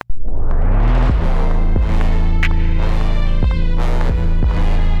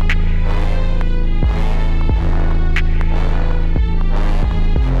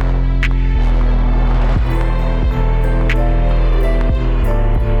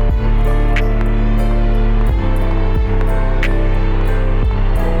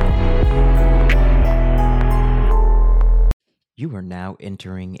now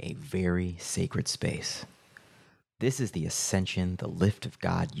entering a very sacred space. This is the Ascension, the Lift of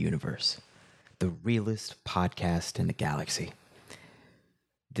God universe, the realest podcast in the galaxy.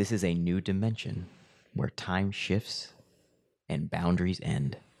 This is a new dimension where time shifts and boundaries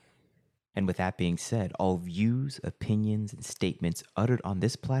end. And with that being said, all views, opinions, and statements uttered on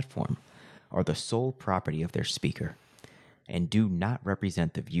this platform are the sole property of their speaker and do not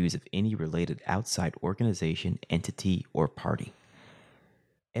represent the views of any related outside organization, entity, or party.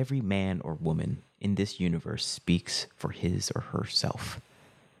 Every man or woman in this universe speaks for his or herself,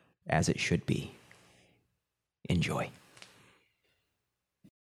 as it should be. Enjoy.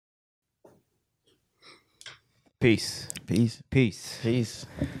 Peace. Peace. Peace. Peace.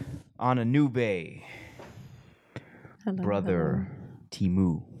 On a new bay, Hello, brother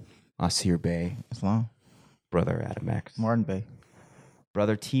Timu, Asir Bay, Islam. brother Adam X, Martin Bay.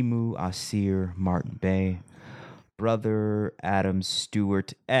 brother Timu, Asir, Martin Bay, brother Adam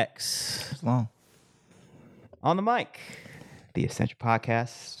Stewart X. Islam. On the mic, the Essential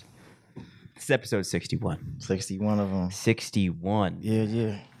Podcast. This is episode 61. 61 of them. 61.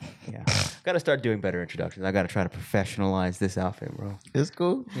 Yeah. Yeah. Got to start doing better introductions. I got to try to professionalize this outfit, bro. It's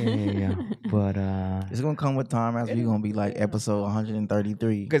cool. Yeah. But, It's going to come with time as we're going to be like episode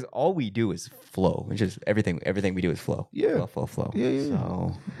 133. because all we do is flow. It's just everything we do is flow. Yeah. Flow. Yeah.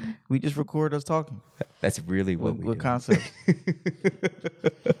 So We just record us talking that's really what we with do. concepts.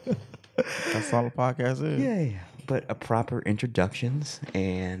 That's all the podcast is. Yeah. But a proper introductions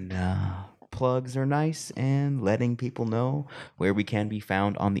and plugs are nice, and letting people know where we can be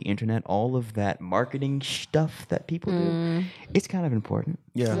found on the internet. All of that marketing stuff that people do, it's kind of important.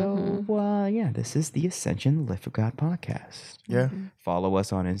 Yeah. So, this is the Ascension Lift of God podcast. Yeah. Follow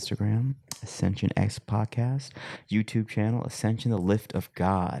us on Instagram, Ascension X Podcast, YouTube channel, Ascension the Lift of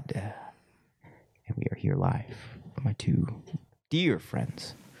God. And we are here live with my two dear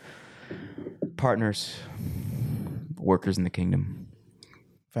friends, partners, workers in the kingdom,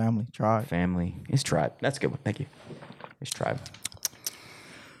 Family. Tribe. family. It's tribe. That's a good one. Thank you. It's tribe.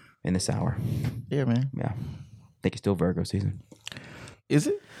 In this hour. Yeah, man. Yeah. I think it's still Virgo season. Is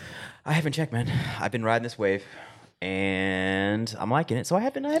it? I haven't checked, man. I've been riding this wave, and I'm liking it. So I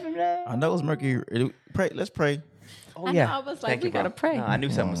haven't. I know it's Mercury. Pray. Let's pray. Oh I yeah. know, I was like, Thank we you, bro. gotta pray. No, I knew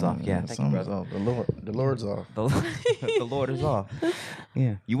something was off. Yeah. Thank you, Something's brother. off. The Lord's off. The Lord is off.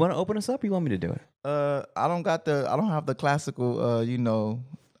 Yeah. You want to open us up? Or you want me to do it? I don't have the classical, I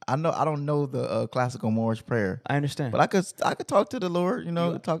don't know the classical Moorish prayer. I understand. But I could talk to the Lord,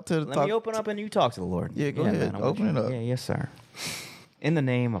 talk to Let me open up and you talk to the Lord. Yeah, go ahead. man, I'm with Open you. it up. Yeah, yes, sir. In the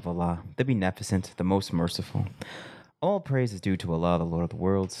name of Allah, the Beneficent, the Most Merciful, all praise is due to Allah, the Lord of the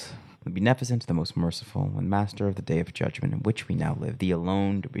worlds, the Beneficent, the Most Merciful, and Master of the Day of Judgment in which we now live. Thee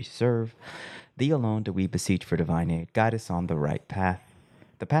alone do we serve. Thee alone do we beseech for divine aid. Guide us on the right path,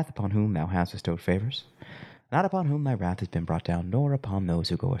 the path upon whom thou hast bestowed favors, not upon whom thy wrath has been brought down, nor upon those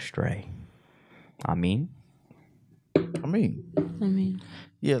who go astray. Ameen. I mean,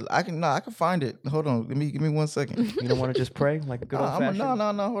 yeah, I can find it. Hold on, give me 1 second. You don't want to just pray like a good old fashioned? No,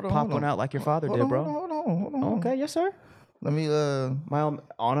 hold on. Pop hold one on. out like your father Hold did, on, bro. Hold on. Okay, yes, sir. Let me My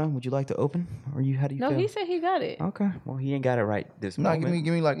Anna, would you like to open, or how do you No, feel? he said he got it. Okay, well, he ain't got it right this no, moment.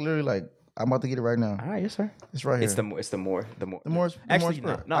 give me like literally like I'm about to get it right now. All right, yes, sir. It's right here. It's the more. The Moorish Actually,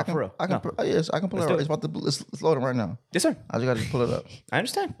 prayer. no, for real. I can, No. yes, I can pull Let's it do up. it. It's about to it's loading right now. Yes, sir. I just got to pull it up. I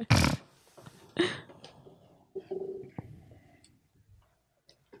understand.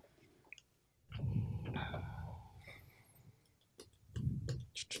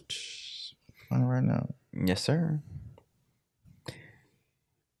 Find it right now. Yes, sir.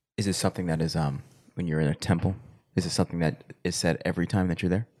 Is it something that is when you're in a temple? Is it something that is said every time that you're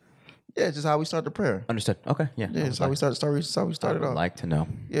there? Yeah, it's just how we start the prayer. Understood. Okay. Yeah. Yeah, it's how we start. It's how we I started would off. like to know.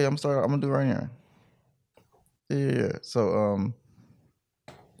 Yeah, I'm gonna do it right here. Yeah. So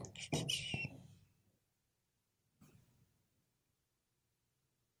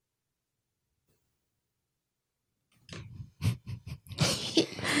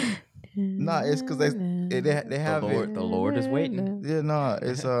nah, it's because they have it. The Lord is waiting. Yeah, no,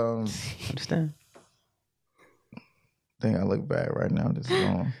 it's Understand? I think I look bad right now. This is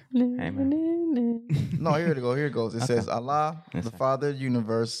wrong. Amen. No, here it goes. Here it goes. It says Allah, Yes, the sir. Father of the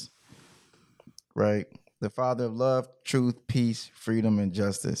universe, right? The Father of love, truth, peace, freedom, and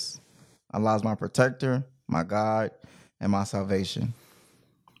justice. Allah is my protector, my guide, and my salvation.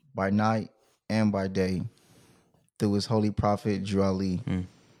 By night and by day, through his holy prophet, Drew Ali.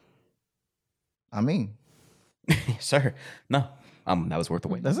 I mean, Yes, sir. No. That was worth the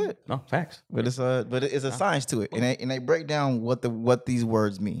wait. that's it. No, facts. But it's a science to it, and they break down what these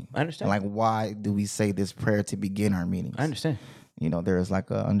words mean. I understand. And like, why do we say this prayer to begin our meetings? I understand. there is like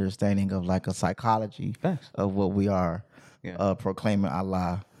a understanding of like a psychology Facts. of what we are Yeah. proclaiming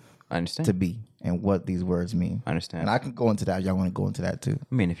Allah I understand. to be and what these words mean. I understand. And I can go into that. Y'all want to go into that too?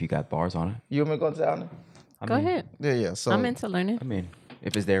 I mean, if you got bars on it. You want me to go into that one? Go ahead. Yeah. So I'm into learning. I mean,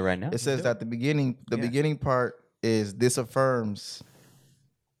 if it's there right now. it says that the beginning part is this affirms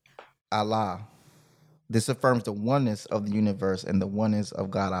Allah. This affirms the oneness of the universe and the oneness of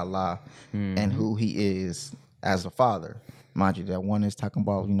God Allah and who he is as a father. Mind you, that one is talking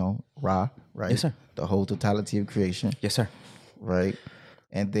about, Ra, right? Yes, sir. The whole totality of creation, Yes, sir. right?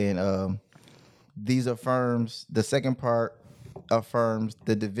 And then the second part affirms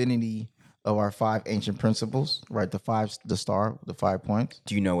the divinity of our 5 ancient principles, right? The 5 points.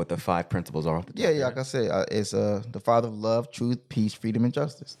 Do you know what the 5 principles are? Yeah, like I said, it's the Father of love, truth, peace, freedom, and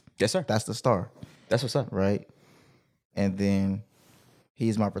justice. Yes, sir. That's the star, That's what's up. right? And then he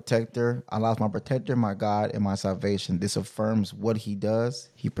is my protector. Allah is my protector, my God, and my salvation. This affirms what he does.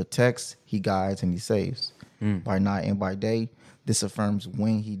 He protects, he guides, and he saves by night and by day. This affirms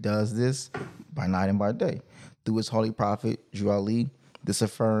when he does this by night and by day. Through his holy prophet, Drew Ali, this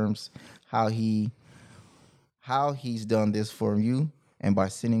affirms how he's done this for you. And by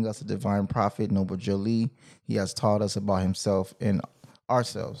sending us a divine prophet, Noble Jolie, he has taught us about himself and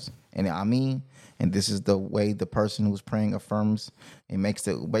ourselves. And and this is the way the person who's praying affirms and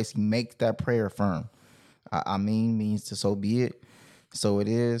basically make that prayer firm. Means to so be it. So it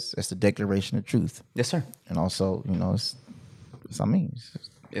is. It's the declaration of truth. Yes, sir. And also, it's It's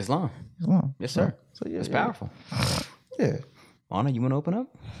just Islam. Islam. Yes, sir. So yeah, It's yeah. powerful. Yeah. Anna, you want to open up?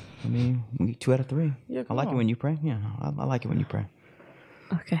 I mean, we get 2 out of 3. Yeah, I come like it on. when you pray. Yeah, I like it when you pray.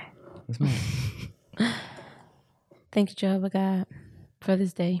 Okay. Yes, ma'am. Thank you, Jehovah God, for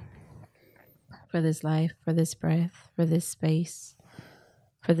this day, for this life, for this breath, for this space,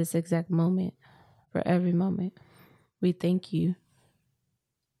 for this exact moment, for every moment. We thank you.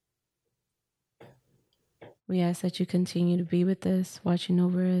 We ask that you continue to be with us, watching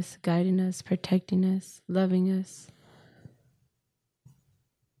over us, guiding us, protecting us, loving us.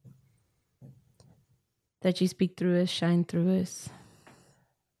 That you speak through us, shine through us.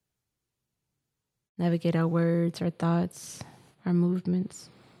 Navigate our words, our thoughts, our movements.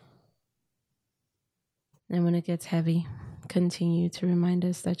 And when it gets heavy, continue to remind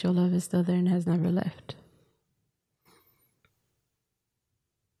us that your love is still there and has never left.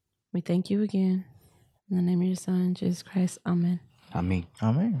 We thank you again. In the name of your Son, Jesus Christ. Amen. Amen.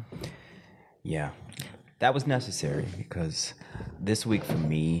 Amen. Yeah, that was necessary because this week for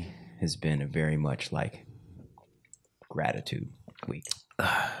me has been a very much like gratitude week.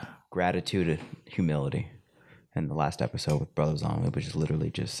 Gratitude and humility. And the last episode with Brothers On, it was just literally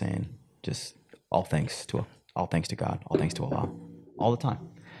just saying, just all thanks to God, all thanks to Allah, all the time.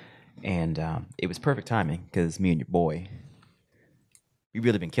 And it was perfect timing because me and your boy, we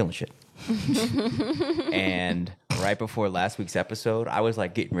really been killing shit. And right before last week's episode, I was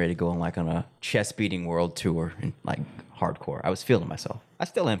like getting ready to go on a chest beating world tour and like hardcore. I was feeling myself. I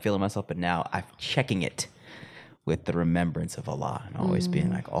still am feeling myself, but now I'm checking it with the remembrance of Allah and always being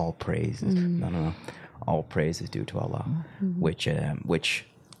like all praise is no. All praise is due to Allah, which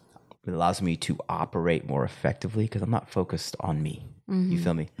allows me to operate more effectively because I'm not focused on me. You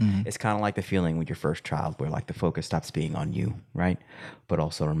feel me? It's kind of like the feeling with your first child where like the focus stops being on you, right? But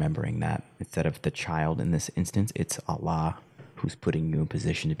also remembering that instead of the child in this instance, it's Allah who's putting you in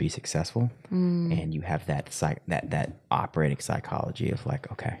position to be successful. And you have that operating psychology of like,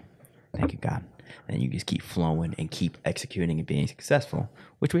 okay, thank you, God. And you just keep flowing and keep executing and being successful,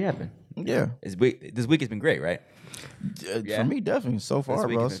 which we have been. Yeah. This week has been great, right? Yeah. For me, definitely so far,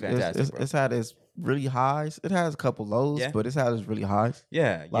 week bro. has been fantastic, bro. It's had its really highs. It has a couple lows, Yeah. but it's had its really highs.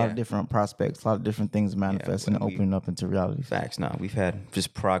 Yeah, A lot of different prospects, a lot of different things manifesting and we- opening up into reality. Facts. No, we've had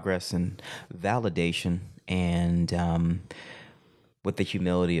just progress and validation, and with the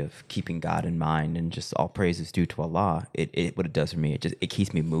humility of keeping God in mind, and just all praise is due to Allah. It what it does for me, it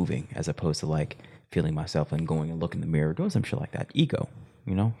keeps me moving as opposed to like feeling myself and going and looking in the mirror, doing some shit like that. Ego,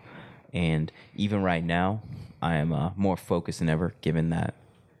 you know. And even right now, I am more focused than ever, given that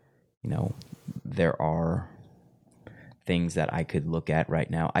there are things that I could look at right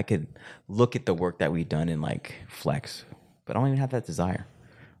now. I could look at the work that we've done and like flex, but I don't even have that desire.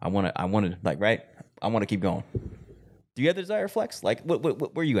 I want to like, right? I want to keep going. Do you have the desire to flex? Like, where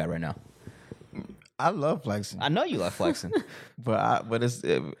are you at right now? I love flexing, I know you love flexing.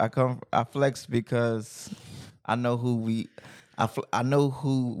 I flex because I know who we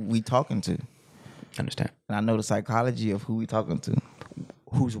talking to, Understand? and I know the psychology of who we talking to.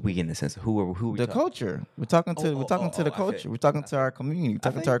 Who's we in the sense? Who are we The talking? culture. We're talking to the I feel culture. you. We're talking to our community. We're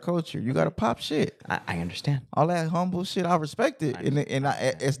talking to our culture. You gotta pop shit. I understand. All that humble shit, I respect it,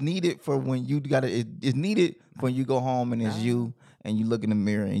 it's needed for when you it's needed when you go home and it's you and you look in the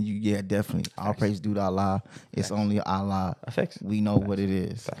mirror and you definitely all praise due to Allah. It's only Allah. Facts. We know what it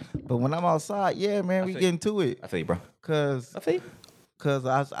is. But when I'm outside, yeah, man, we feel get into it. I feel you, bro. Cause I feel you. Cause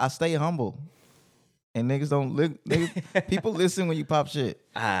I stay humble. And niggas don't look. People listen when you pop shit.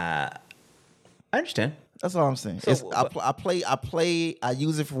 I understand. That's all I'm saying. So, I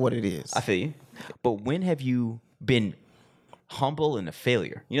use it for what it is. I feel you. But when have you been humble and a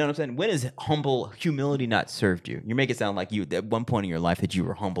failure? You know what I'm saying? When has humility not served you? You make it sound like you at one point in your life that you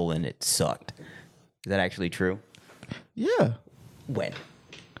were humble and it sucked. Is that actually true? Yeah. When?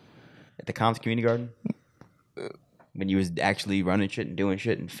 At the Commons Community Garden? When you was actually running shit and doing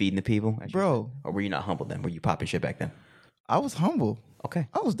shit and feeding the people? Bro. Or were you not humble then? Were you popping shit back then? I was humble. Okay.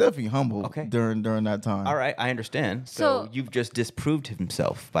 I was definitely humble during that time. All right, I understand. So- So you've just disproved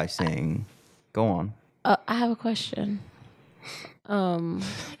himself by saying, go on. I have a question.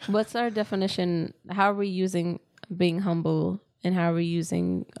 What's our definition? How are we using being humble, and how are we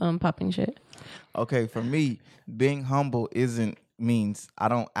using popping shit? Okay, for me, being humble means I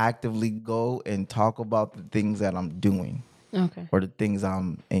don't actively go and talk about the things that I'm doing Okay. or the things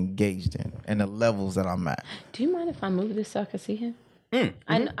I'm engaged in and the levels that I'm at. Do you mind if I move this so I can see him?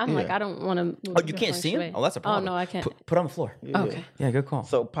 I'm like, I don't want to move. Oh, you can't see him? Oh, that's a problem. Oh, no, I can't. Put on the floor. Okay. Yeah, good call.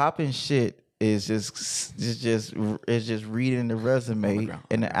 So popping shit is just reading the resume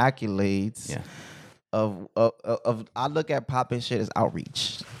and the accolades. Yeah. Of I look at popping shit as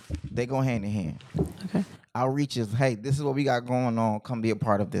outreach. They go hand in hand. Okay. Outreach is, hey, this is what we got going on. Come be a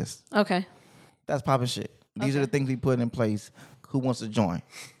part of this. Okay. That's popping shit. These are the things we put in place. Who wants to join?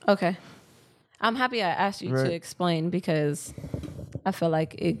 Okay. I'm happy I asked you Right. to explain because I feel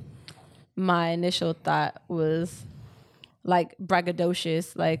like my initial thought was like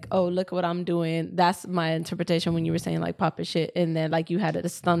braggadocious, like, oh, look what I'm doing. That's my interpretation when you were saying like popping shit, and then like you had it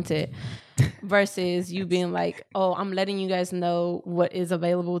stunted versus you being like, oh, I'm letting you guys know what is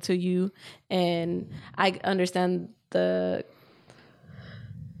available to you. And I understand There's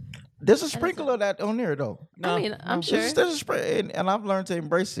a sprinkle of that on there though. I mean, I'm sure. There's a and I've learned to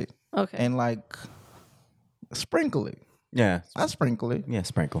embrace it Okay. and like sprinkle it. Yeah. I sprinkle it. Yeah,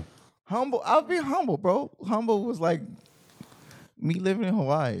 sprinkle. Humble. I'll be humble, bro. Humble was like me living in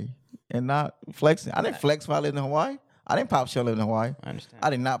Hawaii and not flexing. I didn't flex while I lived in Hawaii. I didn't pop shit in Hawaii. I understand. I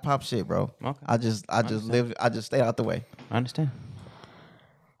did not pop shit, bro. Okay. I just lived. I just stayed out the way. I understand.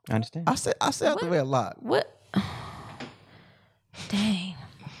 I stay out the way a lot. What? Dang.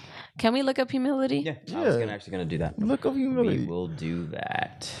 Can we look up humility? Yeah, I was actually gonna do that. Look of We humility. will do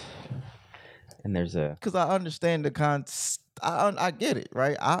that. And there's a Because I understand the I get it,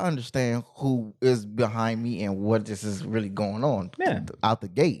 right? I understand who is behind me and what this is really going on. Yeah. Out the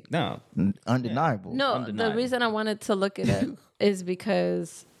gate. no. Undeniable. No, the Undeniable. reason I wanted to look it up is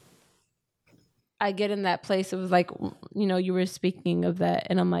because I get in that place of like, you know, you were speaking of that,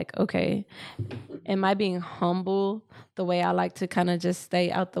 and I'm like, okay, am I being humble the way I like to kind of just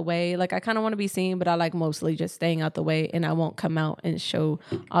stay out the way? Like, I kind of want to be seen, but I like mostly just staying out the way, and I won't come out and show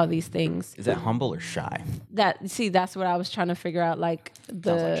all these things. Is that humble or shy? That's what I was trying to figure out, like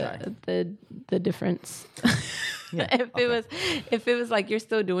Sounds the difference. Yeah. If it was like you're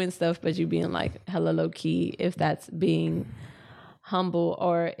still doing stuff, but you being like hella low key, if that's being humble,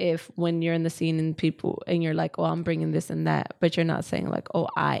 or if when you're in the scene and people and you're like, oh, I'm bringing this and that, but you're not saying like, oh,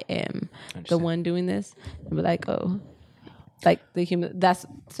 I am the one doing this, and be like, oh, like the human. That's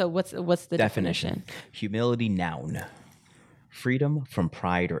so. What's the definition? Humility, noun. Freedom from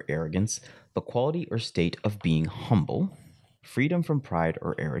pride or arrogance. The quality or state of being humble. Freedom from pride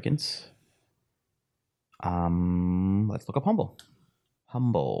or arrogance. Let's look up humble.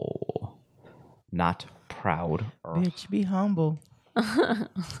 Humble. Not proud or Bitch, be humble.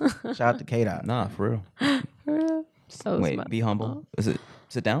 Shout out to K-Dot. nah, for real. So Wait, be humble. Is it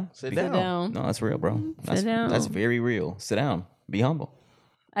sit down? Sit Be- down. down. No, that's real, bro. That's down. that's very real. Sit down. Be humble.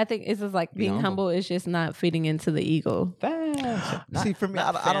 I think it's just like being humble. humble is just not feeding into the ego. See, for me,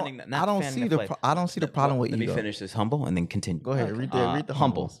 I don't see the problem with Let me ego. finish this humble and then continue. Go ahead, read the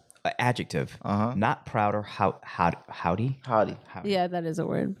humble. Adjective. Not proud or howdy. Howdy. Yeah, that is a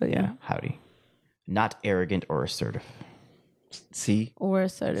word, but yeah. Yeah, howdy. Not arrogant or assertive. See, Or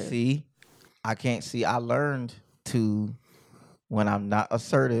assertive. see, I can't see. I learned to when I'm not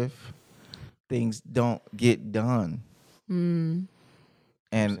assertive, things don't get done.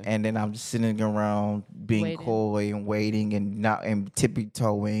 and then I'm just sitting around being Waiting. coy and waiting and tippy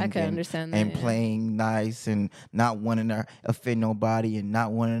toeing I can and, understand that, and yeah. playing nice and not wanting to offend nobody and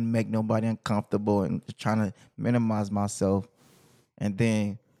not wanting to make nobody uncomfortable and trying to minimize myself, and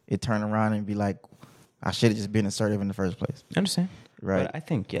then it turn around and be like, I should have just been assertive in the first place. I understand. Right. But I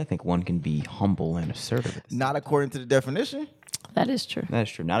think one can be humble and assertive. At the same Not according to the definition. That is true. That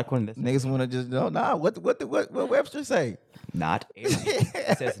is true. Not according to this. Niggas want to just know. Nah, what Webster say? Not arrogant.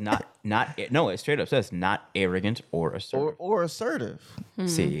 It says not. No, it straight up says not arrogant or assertive. Or assertive.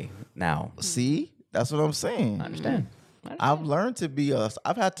 See now. See, that's what I'm saying. I understand. I've learned to be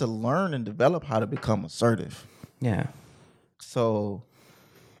I've had to learn and develop how to become assertive. Yeah. So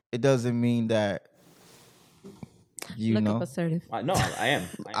it doesn't mean that Look up assertive. No, I am.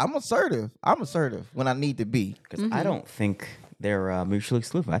 I'm assertive. I'm assertive when I need to be. Because I don't think they're mutually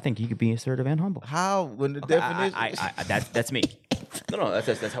exclusive. I think you could be assertive and humble. How when the definition? That's me. No,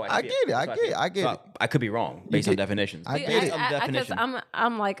 that's how I I feel. get it. That's how feel. I get So it. I could be wrong based on get- definitions. I See, get it. On Because definition.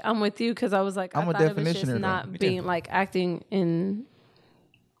 I'm with you because I was like, I'm I a thought it was definitioner, just though. not Me too. being like acting in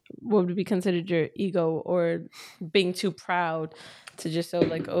what would be considered your ego or being too proud to just show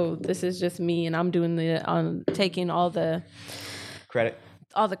like, oh, this is just me and I'm doing taking all the Credit.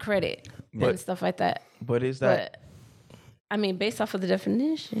 credit and stuff like that. But is that But I mean, based off of the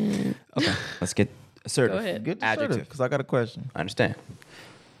definition, Okay. Let's get assertive. Go ahead. get assertive? Adjective. Because I got a question. I understand.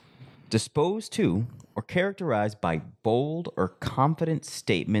 Disposed to or characterized by bold or confident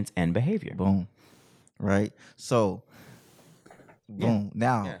statements and behavior. Boom. Right. So, boom.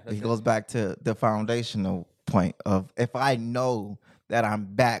 Now Yeah, that's it goes back to the foundational point of if I know that I'm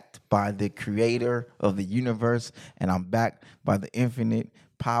backed by the creator of the universe and I'm backed by the infinite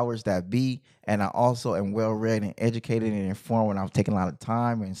powers that be, and I also am well read and educated and informed when I'm taking a lot of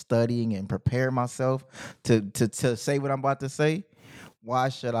time and studying and prepare myself to say what I'm about to say, why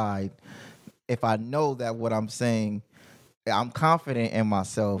should I, if I know that what I'm saying, I'm confident in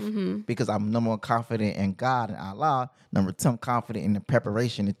myself because I'm number one confident in God and Allah. Number two, I'm confident in the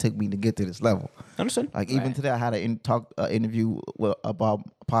preparation it took me to get to this level. Understood. Like even today, I had an interview about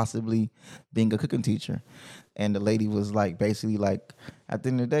possibly being a cooking teacher, and the lady was like, basically like, at the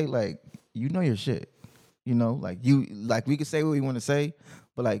end of the day, like you know your shit, you know, like we could say what we want to say,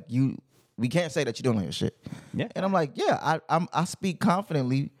 but like we can't say that you don't know your shit. Yeah. And I'm like, yeah, I speak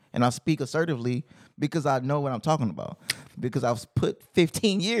confidently and I speak assertively because I know what I'm talking about. Because I've put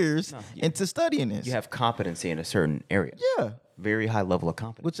 15 years into studying this. You have competency in a certain area. Yeah. Very high level of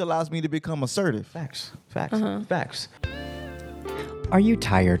competence. Which allows me to become assertive. Facts. Facts. Are you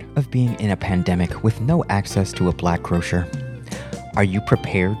tired of being in a pandemic with no access to a black grocer? Are you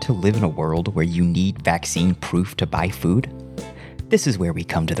prepared to live in a world where you need vaccine proof to buy food? This is where we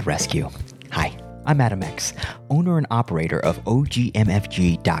come to the rescue. Hi, I'm Adam X, owner and operator of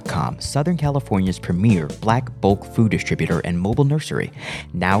OGMFG.com, Southern California's premier black bulk food distributor and mobile nursery,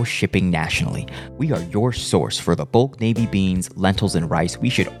 now shipping nationally. We are your source for the bulk navy beans, lentils, and rice we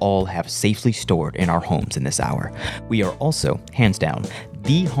should all have safely stored in our homes in this hour. We are also, hands down,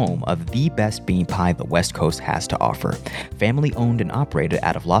 the home of the best bean pie the West Coast has to offer. Family owned and operated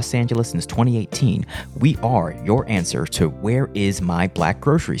out of Los Angeles since 2018, we are your answer to where is my black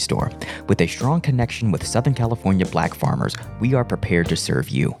grocery store. With a strong connection with Southern California black farmers, we are prepared to serve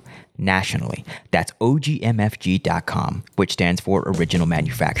you nationally. That's OGMFG.com, which stands for Original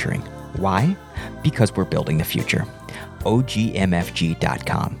Manufacturing. Why? Because we're building the future.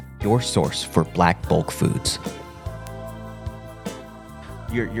 OGMFG.com, your source for black bulk foods.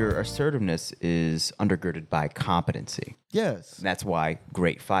 Your assertiveness is undergirded by competency. Yes. That's why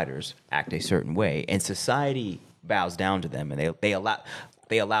great fighters act a certain way, and society bows down to them, and they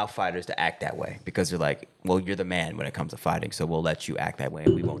allow fighters to act that way because they're like, well, you're the man when it comes to fighting, so we'll let you act that way,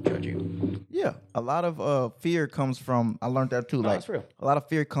 and we won't judge you. Yeah. A lot of fear comes from, I learned that too. No, like that's real. A lot of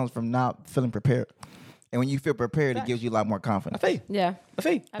fear comes from not feeling prepared. And when you feel prepared, it gives you a lot more confidence. I feel. yeah. I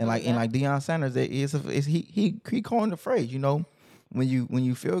feel. I And like believe that. Deion Sanders, he coined the phrase, you know, when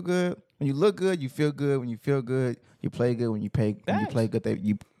you feel good, when you look good, you feel good. When you feel good, you play good. When you play good,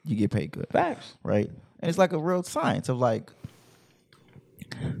 you get paid good. Facts. Right? And it's like a real science of like,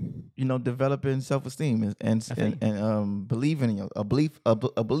 you know, developing self-esteem and believing in a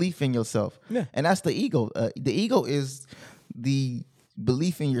belief in yourself. Yeah. And that's the ego. The ego is the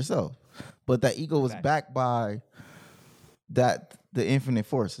belief in yourself, but that ego is backed by the infinite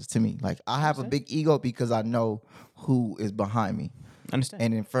forces. To me, like I have a big ego because I know who is behind me. Understand.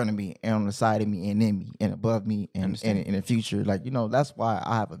 And in front of me, and on the side of me, and in me, and above me, and in the future. Like, you know, that's why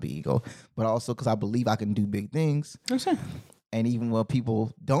I have a big ego. But also because I believe I can do big things. Understand. And even when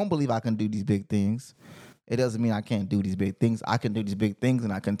people don't believe I can do these big things, It doesn't mean I can't do these big things. I can do these big things,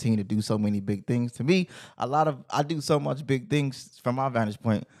 and I continue to do so many big things. To me, I do so much big things from my vantage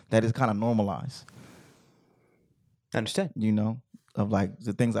point that it's kind of normalized. I understand. You know, of like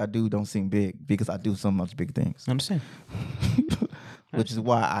the things I do don't seem big because I do so much big things, I understand. which is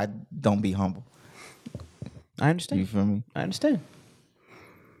why I don't be humble. I understand. You feel me? I understand.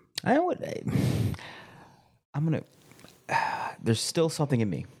 I'm gonna. There's still something in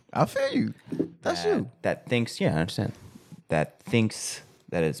me I feel you. That's you. that thinks. Yeah, I understand. That thinks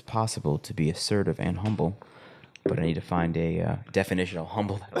that it's possible to be assertive and humble, but I need to find a definition of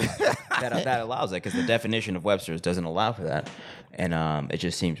humble that allows that, because the definition of Webster's doesn't allow for that, and it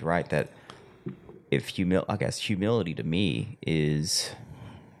just seems right that if humility to me is.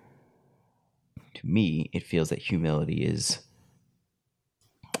 To me, it feels that humility is.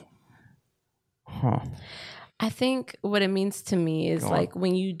 I think what it means to me is like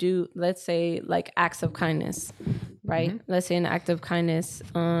when you do, let's say, like acts of kindness, right? Mm-hmm. Let's say an act of kindness,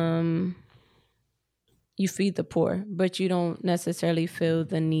 you feed the poor, but you don't necessarily feel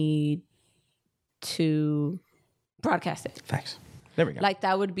the need to broadcast it. Facts. There we go. Like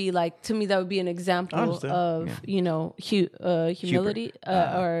that would be like, to me, that would be an example of, you know, humility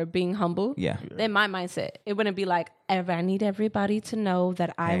or being humble. Yeah. In my mindset, it wouldn't be like, I need everybody to know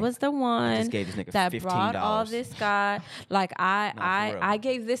that I was the one that brought all this guy. Like I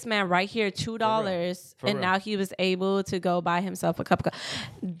gave this man right here $2 and now he was able to go buy himself a cup of coffee.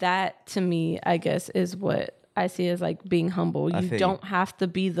 That to me, I guess, is what I see as like being humble. You don't have to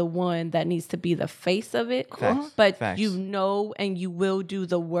be the one that needs to be the face of it, but you know, and you will do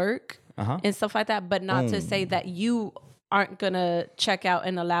the work and stuff like that, but not to say that you aren't gonna check out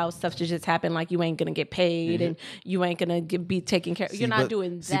and allow stuff to just happen. Like you ain't gonna get paid and you ain't gonna be taken care of. You're not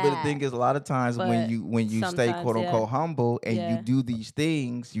doing that. See, but the thing is, a lot of times when you stay quote unquote humble and you do these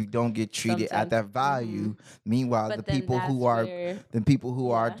things, you don't get treated at that value. Meanwhile, the people who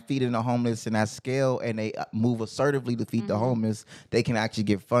are feeding the homeless in that scale and they move assertively to feed the homeless, they can actually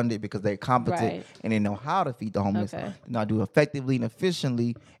get funded because they're competent and they know how to feed the homeless. Now do effectively and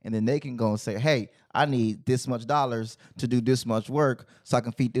efficiently, and then they can go and say, hey, I need this much dollars to do this much work so I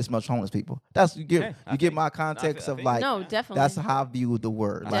can feed this much homeless people. That's you get my context of like, no, definitely. That's how I view the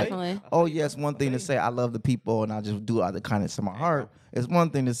word. Definitely. Like, oh yes, one thing to say I love the people and I just do out of the kindness of my heart. It's one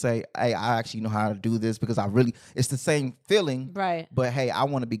thing to say, hey, I actually know how to do this because it's the same feeling. Right. But hey, I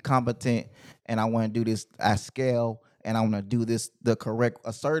want to be competent and I want to do this at scale. And I want to do this the correct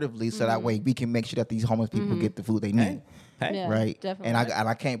assertively so that way we can make sure that these homeless people get the food they need. Yeah, right? Definitely. And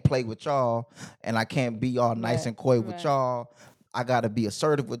I can't play with y'all and I can't be all nice and coy with y'all. I got to be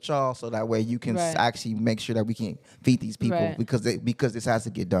assertive with y'all so that way you can actually make sure that we can feed these people because this has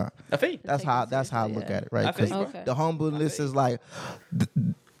to get done. That's how I look at it, right? Because the humbleness is like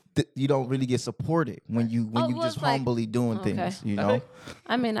you don't really get supported when you just humbly doing things, you know?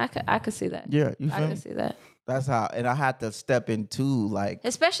 I mean, I could see that. Yeah, you feel I could see that. That's how, and I had to step into like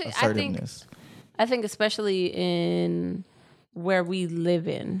especially assertiveness. I think especially in where we live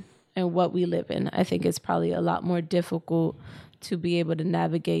in and what we live in, I think it's probably a lot more difficult to be able to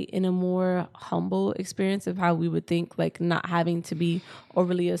navigate in a more humble experience of how we would think, like not having to be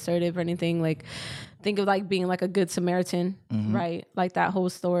overly assertive or anything. Like think of like being like a good Samaritan, right? Like that whole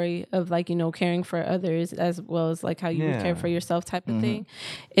story of like, you know, caring for others as well as like how you would care for yourself type of thing.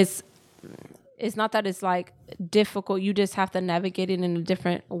 It's not that it's like difficult. You just have to navigate it in a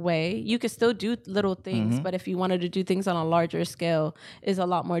different way. You can still do little things, but if you wanted to do things on a larger scale, it's a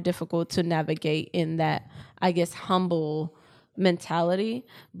lot more difficult to navigate in that, I guess, humble mentality.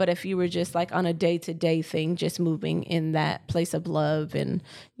 But if you were just like on a day-to-day thing, just moving in that place of love and,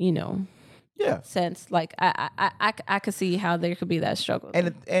 you know, sense, like I could see how there could be that struggle.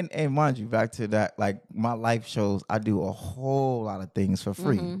 And mind you, back to that, like my life shows, I do a whole lot of things for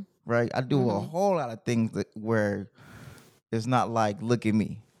free. Right, I do a whole lot of things where it's not like, look at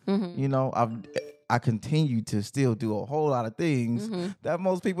me. You know, I continue to still do a whole lot of things that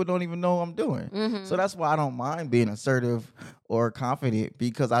most people don't even know I'm doing. So that's why I don't mind being assertive or confident,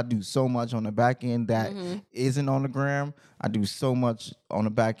 because I do so much on the back end that isn't on the gram. I do so much on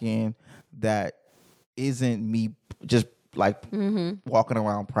the back end that isn't me just like walking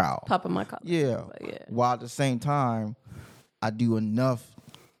around proud, popping my collar. Yeah. While at the same time, I do enough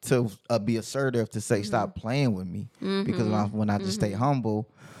to be assertive to say stop playing with me, because when I just stay humble,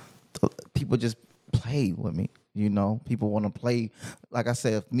 people just play with me. You know, people want to play. Like I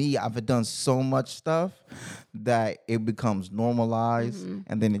said, I've done so much stuff that it becomes normalized,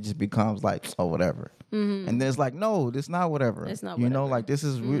 and then it just becomes like, oh, whatever. And then it's like, no, this not whatever. It's not you know, whatever. like this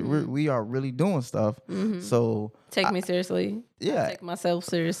is we are really doing stuff. So Take me seriously. yeah. I take myself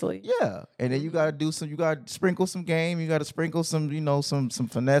seriously. yeah, and then you gotta do some. You gotta sprinkle some game. You gotta sprinkle some, some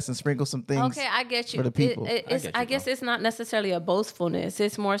finesse and sprinkle some things. Okay, I get you. for the people. I guess it's not necessarily a boastfulness.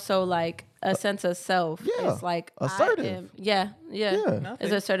 It's more so like a sense of self. Yeah, It's like assertive. Yeah. Yeah.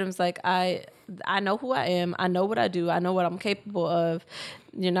 It's assertive. It's like I know who I am. I know what I do. I know what I'm capable of.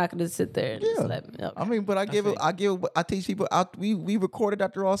 You're not gonna sit there and just let me. Okay. I mean, but I teach people. We recorded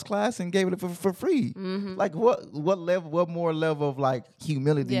Dr. Ross' class and gave it for free. Like what level? What more level of like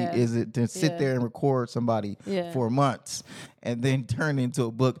humility Yeah. is it to sit Yeah. there and record somebody Yeah. for months and then turn it into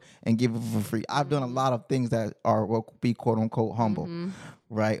a book and give it for free? I've done a lot of things that are will be quote unquote humble.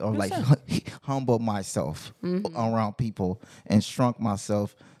 Right, or like humble myself around people and shrunk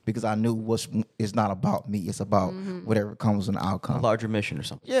myself because I knew it's not about me. It's about whatever comes in the outcome. A larger mission or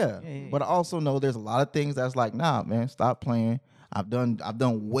something. Yeah. But I also know there's a lot of things that's like, nah, man, stop playing. I've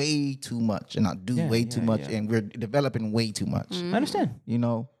done way too much, and I do way too much, and we're developing way too much. I understand.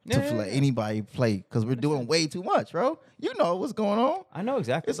 To let anybody play because we're doing way too much, bro. You know what's going on. I know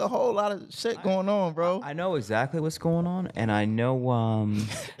exactly. It's a whole lot of shit going on, bro. I know exactly what's going on, and I know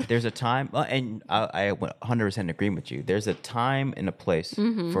there's a time, and I 100% agree with you. There's a time and a place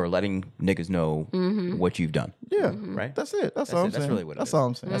for letting niggas know what you've done. Yeah, right. That's it. That's all I'm saying. That's really what it is. That's all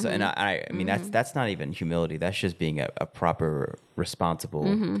I'm saying. And I mean, that's not even humility. That's just being a proper,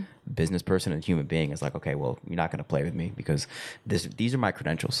 responsible business person and human being. It's like, okay, well, you're not going to play with me because these are my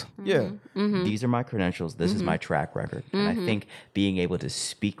credentials. Yeah. These are my credentials. This is my track record. And I think being able to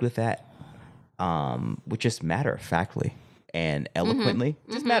speak with that, with just matter of factly and eloquently,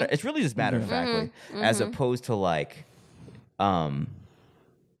 just matter. It's really just matter of factly, as opposed to like,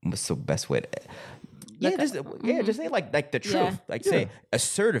 what's the best way to? Just say like the truth. Yeah. Like say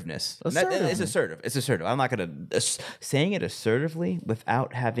assertiveness. It's assertive. It's assertive. I'm not gonna saying it assertively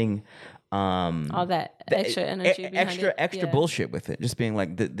without having All that extra energy behind extra it. Yeah. bullshit with it. Just being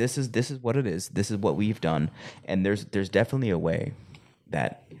like this is what it is. This is what we've done, and there's definitely a way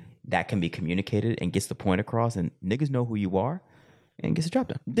that can be communicated and gets the point across, and niggas know who you are. And gets the job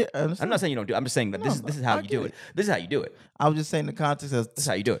done. Yeah, I'm not saying you don't do it. I'm just saying that this is how you do it. This is how you do it. I was just saying the context of This is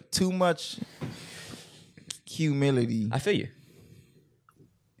how you do it. too much humility I feel you.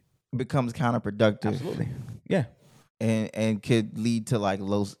 becomes counterproductive. Absolutely. Yeah. And could lead to like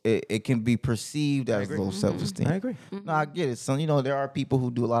low. It can be perceived as low self-esteem. I agree. No, I get it. So there are people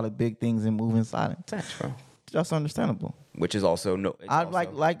who do a lot of big things and move in silence. Thanks, bro. That's understandable. Which is also no. I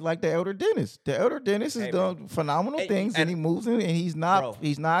like the elder dentist. The elder dentist has done phenomenal things, and he moves in, and he's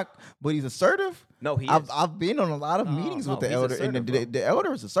not, but he's assertive. No, he is. I've been on a lot of meetings with the he's elder, assertive, and bro. the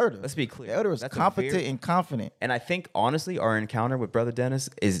elder is assertive. Let's be clear. The elder is That's a competent very- and confident. And I think honestly, our encounter with Brother Dennis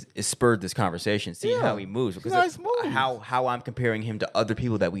is spurred this conversation, seeing Yeah. how he moves, because Nice moves. how I'm comparing him to other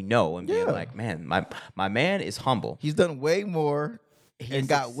people that we know, and being Yeah. like, man, my man is humble. He's done way more. He's And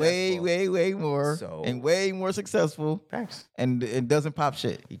got way more, So- and way more successful. Facts. And it doesn't pop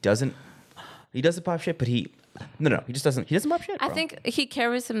shit. He doesn't pop shit, but he just doesn't pop shit. I bro. think he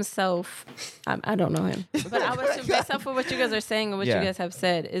carries himself. I don't know him, but I was based off of what you guys are saying and what Yeah. you guys have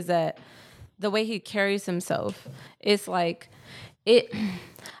said is that the way he carries himself is like it.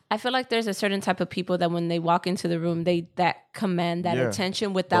 I feel like there's a certain type of people that when they walk into the room, that command that Yeah.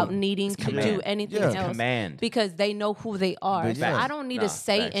 attention without needing to command. do anything Yeah. else. Command. Because they know who they are. But So yeah. I don't need to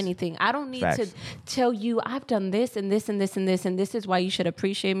say facts. anything. I don't need Facts. to tell you I've done this and this and this and this and this is why you should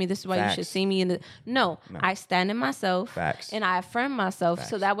appreciate me. This is why you should Facts. see me. No, I stand in myself Facts. and I affirm myself.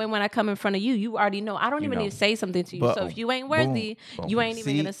 So that way when I come in front of you, you already know. I don't even know. need to say something to you. But- So if you ain't worthy, boom. you ain't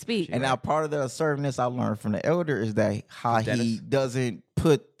even See? gonna speak. And now part of the assertiveness I learned from the elder is that how he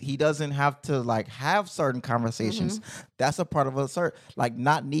doesn't have to like have certain conversations. That's a part of like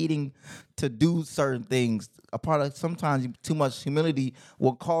not needing to do certain things. A part of sometimes too much humility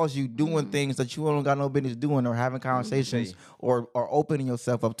will cause you doing things that you don't got no business doing, or having conversations, or opening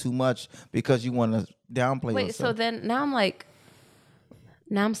yourself up too much because you want to downplay Wait, yourself. so then now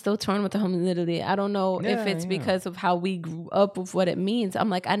I'm still torn with the humility. I don't know if it's because of how we grew up with what it means. I'm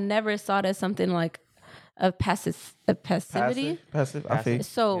like, I never saw it as something like a passivity. Passive. I feel.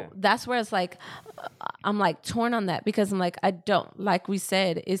 So that's where it's like, I'm like torn on that because I'm like, I don't, like we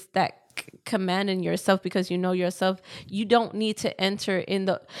said, it's that commanding yourself because you know yourself. You don't need to enter in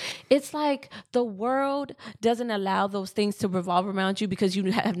it's like the world doesn't allow those things to revolve around you because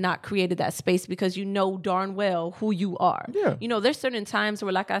you have not created that space, because you know darn well who you are. Yeah. You know, there's certain times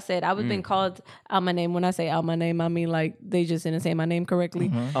where, like I said, I was being called out my name. When I say out my name, I mean like they just didn't say my name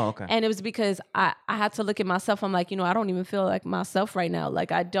correctly. Oh, okay. And it was because I had to look at myself. I'm like, you know, I don't even feel like myself right now.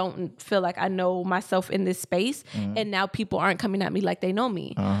 Like I don't feel like I know myself in this space. And now people aren't coming at me like they know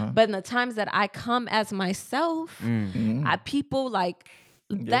me. But in the times that I come as myself, people like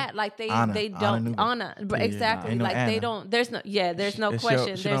that, like they don't honor, exactly, Ain't no like they Anna. don't. There's no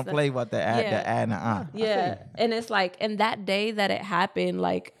question. She there's don't play about the ad and the on. yeah, and it's like, and that day that it happened,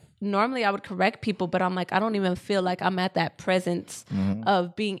 like normally I would correct people, but I'm like, I don't even feel like I'm at that presence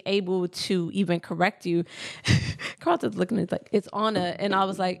of being able to even correct you. Carlton's looking at like, it's honor, and I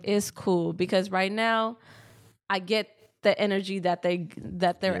was like, it's cool, because right now I get the energy that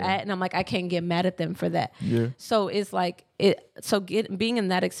they're at, and I'm like, I can't get mad at them for that. Yeah. So it's like being in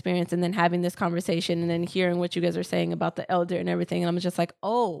that experience and then having this conversation and then hearing what you guys are saying about the elder and everything, and I'm just like,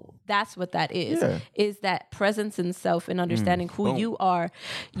 oh, that's what that is. Yeah. Is that presence in self and understanding who you are.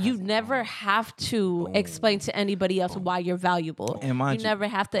 You never have to explain to anybody else why you're valuable. And mind You you- never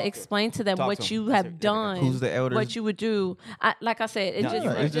have to explain to them Talk what to 'em. you That's have it. done, Who's the elders? what you would do. Like I said, No,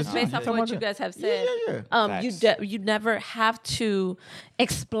 it's it's just based off of what you guys have said. You never have to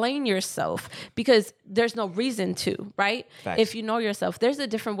explain yourself because there's no reason to, right? Facts. If you know yourself, there's a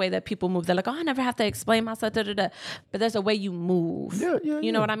different way that people move. They're like, oh, I never have to explain myself, but there's a way you move.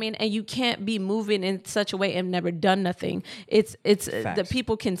 You know what I mean? And you can't be moving in such a way and never done nothing. It's the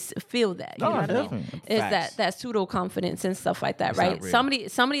people can feel that. You know what I mean? definitely. It's Facts. that pseudo confidence and stuff like that, It's not right? real.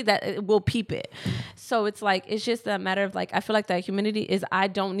 Somebody that will peep it. So it's like, it's just a matter of like, I feel like that humility is, I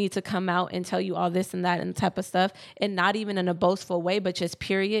don't need to come out and tell you all this and that and type of stuff, and not even in a boastful way, but just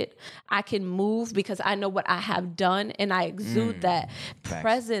period. I can move because I know what I have done, and I exude that Facts.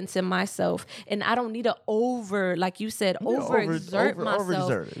 presence in myself, and I don't need to like you said, overexert myself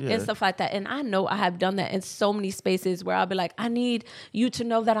overexert, yeah. and stuff like that. And I know I have done that in so many spaces where I'll be like, I need you to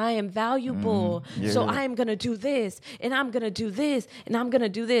know that I am valuable. So I am going to do this, and I'm going to do this, and I'm going to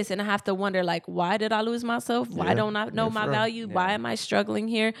do this. And I have to wonder, like, why did I lose myself? Why don't I know my for real. value? Why am I struggling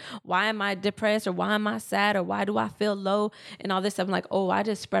here? Why am I depressed, or why am I sad, or why do I feel low and all this stuff? I'm like, oh, I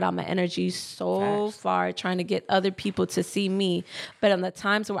just spread out my energy so Facts. far trying to get other people to see me. But in the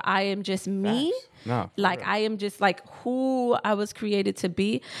times where I am just me, No, for like real. I am just like who I was created to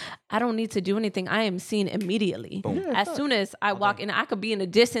be, I don't need to do anything. I am seen immediately. As soon as I walk in, I could be in the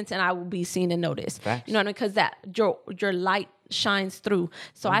distance and I will be seen and noticed. Facts. You know what I mean? Because that your light shines through.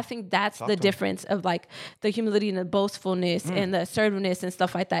 So I think that's the difference of like the humility and the boastfulness and the assertiveness and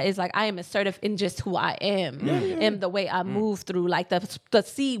stuff like that. Is like I am assertive in just who I am and the way I move through. Like the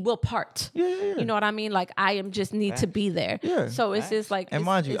sea will part. You know what I mean? Like I am just need to be there. Yeah. So it's just like, And it's,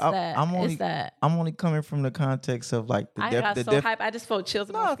 mind you, it's I'm only coming from the context of like the I got so def- hype. I just felt chills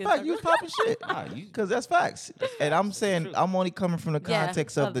in my No, skin. fact, you was popping shit. Because that's facts. And I'm saying I'm only coming from the Yeah,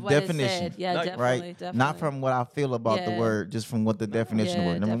 context of the what it definition. said. Yeah, Right. definitely, Right? definitely. Not from what I feel about the Yeah. word, just from what the definition of the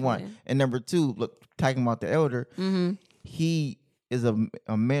Yeah, word. Number one. definitely. And number two, look, talking about the elder, he is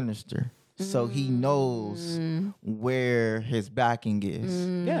a minister. So he knows where his backing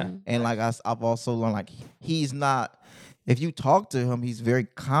is. Yeah. And like I've also learned, like he's not. If you talk to him, he's very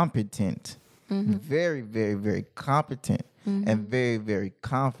competent, very, very, very competent, and very, very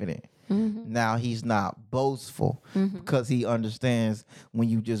confident. Now he's not boastful because he understands when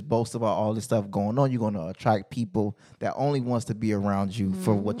you just boast about all this stuff going on, you're going to attract people that only wants to be around you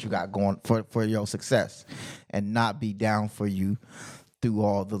for what you got going for your success, and not be down for you through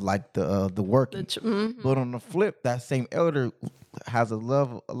all the the working. But on the flip, that same elder has a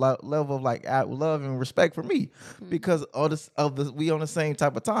level of like love and respect for me because we on the same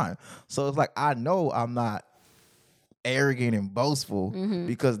type of time. So it's like I know I'm not arrogant and boastful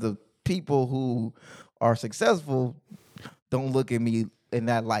because the people who are successful don't look at me in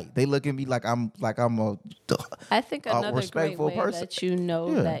that light. They look at me like I'm a I think another great respectful way person. that you know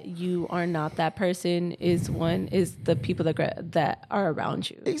Yeah. that you are not that person is the people that are around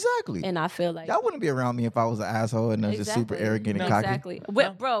you. exactly. And I feel like Y'all wouldn't be around me if I was an asshole and just super arrogant and cocky. Exactly.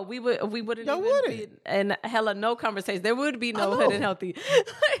 Bro, we wouldn't Y'all even wouldn't. be in hella no conversation. There would be no I hood know. and healthy.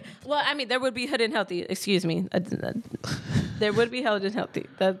 Well, I mean, there would be hood and healthy. Excuse me. There would be hood and healthy.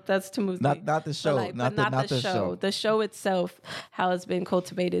 That's to move. Not the show. Not the show. The show itself, how it's been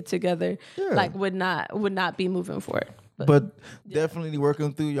cultivated together, Yeah. like would not be moving forward. But definitely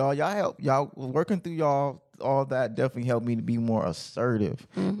working through y'all working through y'all, all that definitely helped me to be more assertive,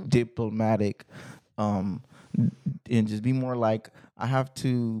 diplomatic, and just be more like I have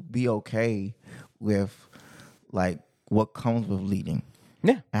to be okay with like what comes with leading.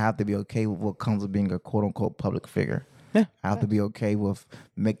 Yeah. I have to be okay with what comes with being a quote unquote public figure. Yeah. I have to be okay with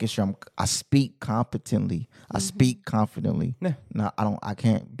making sure I speak competently. I speak confidently. Yeah. No, I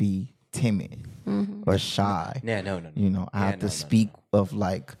can't be timid or shy. Yeah, no. You know, I have to speak of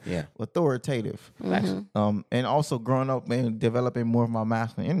like authoritative. And also growing up and developing more of my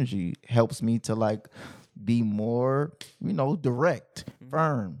masculine energy helps me to like be more, you know, direct,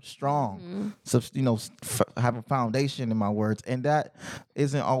 firm, strong. So, you know, have a foundation in my words. And that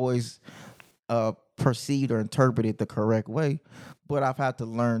isn't always perceived or interpreted the correct way, but I've had to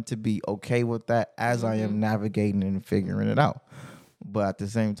learn to be okay with that as I am navigating and figuring it out. But at the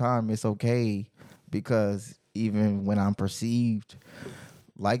same time, it's okay because even when I'm perceived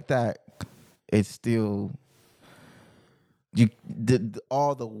like that, it's still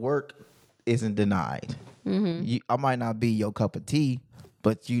all the work isn't denied. I might not be your cup of tea,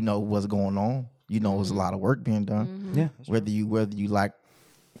 but you know what's going on. You know, there's a lot of work being done. Yeah. Whether you like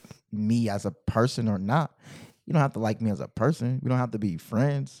me as a person or not, you don't have to like me as a person. We don't have to be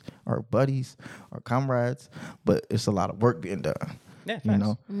friends or buddies or comrades, but it's a lot of work being done. Yeah, you facts.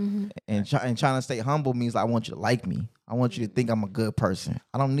 know, and trying to stay humble means I want you to like me. I want you to think I'm a good person.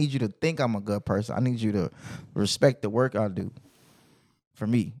 I don't need you to think I'm a good person. I need you to respect the work I do. For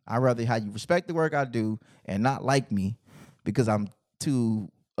me, I'd rather have you respect the work I do and not like me because I'm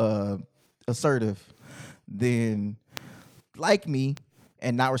too assertive than like me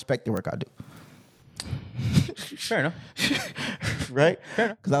and not respect the work I do. Fair enough. Right?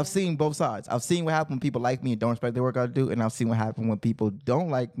 Because I've seen both sides. I've seen what happens when people like me and don't respect the work I do, and I've seen what happens when people don't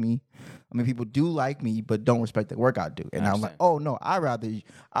like me. I mean, people do like me but don't respect the work I do, and I'm like, oh no, I rather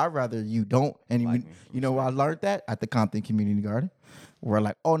you don't. And Like you know where I learned that at the Compton Community Garden, where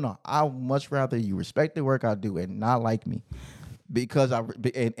like, oh no, I would much rather you respect the work I do and not like me, because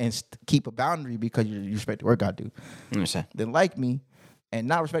keep a boundary because you respect the work I do, Understand? than like me and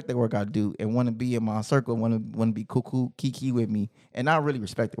not respect the work I do and want to be in my circle, want to be cool, kiki with me, and not really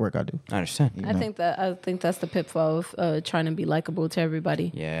respect the work I do. I understand. You I know? think that's the pitfall of trying to be likable to everybody.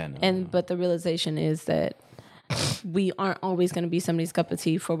 Yeah. But the realization is that we aren't always going to be somebody's cup of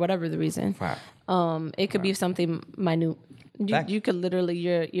tea for whatever the reason. Right. It could be something minute. You could literally,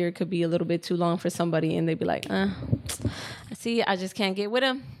 your ear could be a little bit too long for somebody, and they'd be like, see, I just can't get with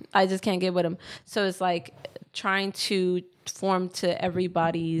him. So it's like trying to form to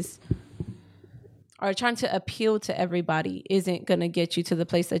everybody's, or trying to appeal to everybody isn't going to get you to the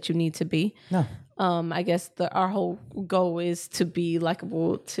place that you need to be. No. I guess our whole goal is to be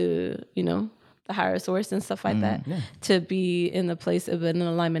likable to, you know, the higher source and stuff like that, to be in the place of an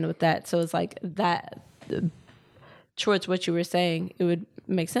alignment with that. So it's like that, towards what you were saying, it would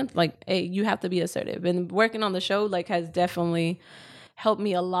make sense. Like, hey, you have to be assertive. And working on the show, like, has definitely helped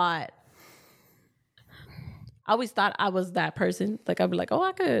me a lot. I always thought I was that person. Like, I'd be like, oh,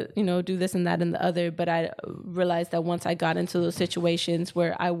 I could, you know, do this and that and the other. But I realized that once I got into those situations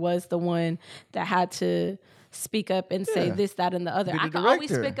where I was the one that had to speak up and say this, that, and the other. I could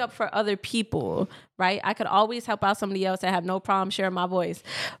always speak up for other people, right? I could always help out somebody else. I have no problem sharing my voice.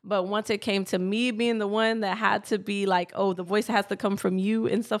 But once it came to me being the one that had to be like, oh, the voice has to come from you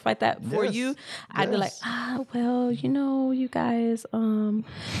and stuff like that for you, I'd be like, well, you know, you guys,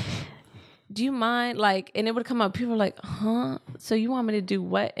 do you mind? Like, and it would come up. People were like, huh? So you want me to do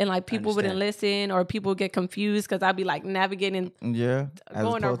what? And like, people wouldn't listen, or people would get confused because I'd be like navigating,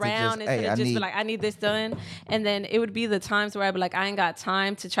 going around instead of just be like, I need this done. And then it would be the times where I'd be like, I ain't got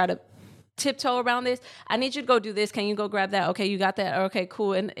time to try to tiptoe around this. I need you to go do this. Can you go grab that? Okay, you got that. Okay,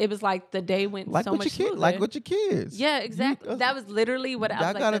 cool. And it was like the day went like so with much your smoother. Like with your kids. Yeah, exactly. That was literally what I was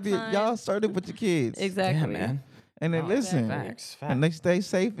like. Y'all gotta be. Y'all started with your kids. Exactly. Yeah, man. And they listen, Facts. and they stay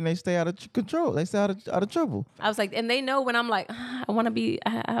safe, and they stay out of control. They stay out of trouble. I was like, and they know when I'm like, I want to be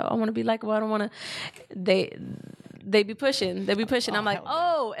likable. I don't want to. They be pushing. They be pushing. I'm like,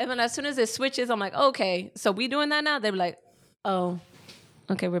 oh, and then as soon as it switches, I'm like, okay, so we doing that now. They be like, oh,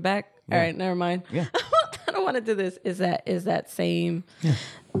 okay, we're back. All right, never mind. Yeah. I don't want to do this. Is that same? Yeah.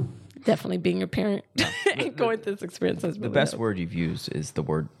 Definitely being a parent and going through this experience. The best word you've used is the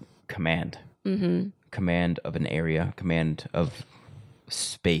word command. Mm-hmm. Command of an area, command of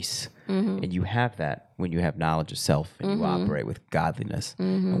space. Mm-hmm. And you have that when you have knowledge of self and you operate with godliness.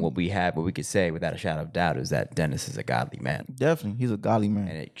 Mm-hmm. And what we could say without a shadow of doubt is that Dennis is a godly man. Definitely, he's a godly man,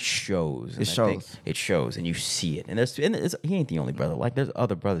 and it shows. It shows, and you see it. And he ain't the only brother. Like, there's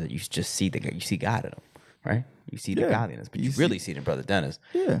other brothers that you just see you see God in them. right? You see the Yeah. godliness, but you You see- really see it in Brother Dennis.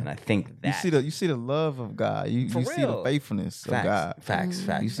 Yeah. And I think that You see the love of God. You For see the real. faithfulness facts, of God. facts,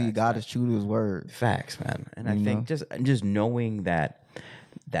 facts. You see facts, God facts. is true to His word. Facts, man. And I You think just knowing that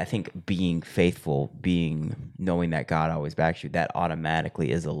I think being faithful, knowing that God always backs you, that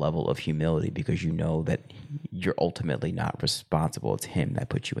automatically is a level of humility because you know that you're ultimately not responsible. It's Him that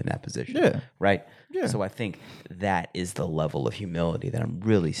put you in that position. Yeah. Right? Yeah. So I think that is the level of humility that I'm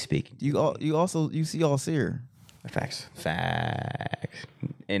really speaking to. You see all seer. Facts. Facts.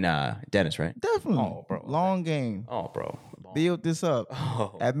 And Dennis, right? Definitely. Oh, bro. Long game. Oh, bro. Build this up.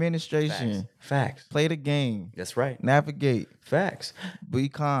 Oh. Administration. Facts. Play the game. That's right. Navigate. Facts. Be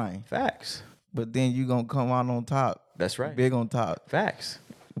kind. Facts. But then you gonna come out on top. That's right. Big on top. Facts.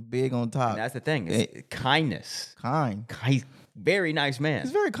 Big on top. And that's the thing. It's kindness. Kind. He's very nice man.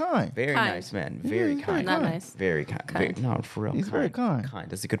 He's very kind. Very Kind. nice man. Yeah, Very he's very kind. Not nice. Very kind. Kind. No, for real. He's very kind. Kind.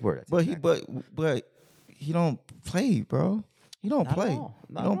 That's a good word. That's But exactly- but he don't play, bro. He don't Not at play. all.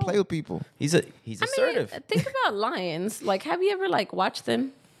 He Not don't at play all. with people. he's I mean, assertive. think about lions. Like, have you ever like watched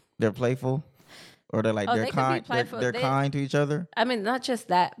them? They're playful, or they're like Oh, they're they could be kind. playful. They're They- kind to each other. I mean, not just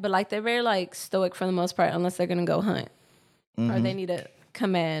that, but like they're very like stoic for the most part, unless they're gonna go hunt or they need to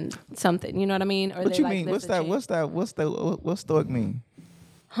command something. You know what I mean? Or Mm-hmm. What they, you like, mean? lift What's a chain. What's stoic mean?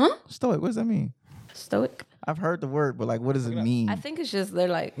 Huh? Stoic. What does that mean? Stoic? I've heard the word, but like, what does it mean? I think it's just they're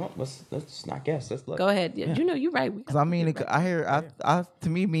like, No, let's not guess. Let's look. go ahead. Yeah. You know, you're right. Because I mean, I hear. I to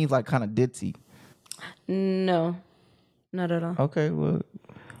me it means like kind of ditzy. No, not at all. Okay, well,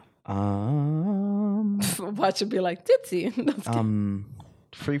 Watch it be like ditzy.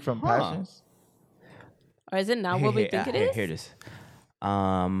 free from passions. Or is it not what we think it is? Here it is.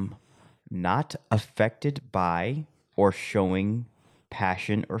 Not affected by or showing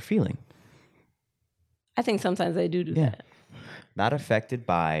passion or feeling. I think sometimes they do that. Not affected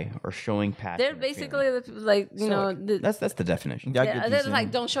by or showing passion. They're or basically feeling. like, you So, know, that's the definition. Yeah, I yeah, get you they're saying.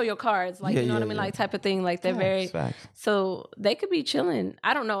 like, don't show your cards, like Yeah, you know what I yeah, mean, yeah. like type of thing. Like they're very. Facts. So they could be chilling.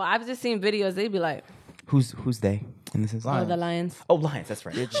 I don't know. I've just seen videos. They'd be like, Who's they in this instance? oh, the lions. Oh, Lions. That's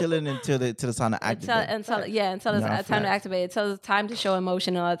right. They're chilling until the time to activate. Until it's Nah, time to facts. activate. Until it's time to show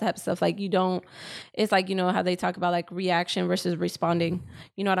emotion and all that type of stuff. Like you don't. It's like, you know how they talk about like reaction versus responding.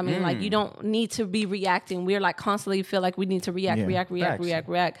 You know what I mean? Like you don't need to be reacting. We're like constantly feel like we need to react.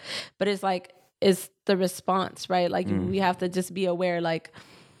 Facts. But it's like it's the response, right? Like we have to just be aware. Like,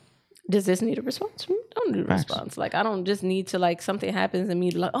 does this need a response? Don't need a Facts. response. Like I don't just need to like something happens and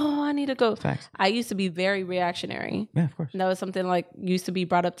me like, oh, I need to go. Facts. I used to be very reactionary. Yeah, of course. And that was something like used to be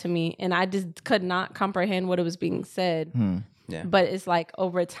brought up to me, and I just could not comprehend what it was being said. Yeah. But it's like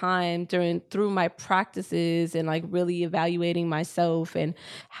over time, through my practices and like really evaluating myself and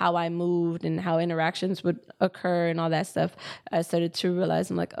how I moved and how interactions would occur and all that stuff, I started to realize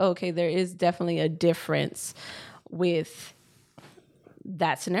I'm like, oh, okay, there is definitely a difference with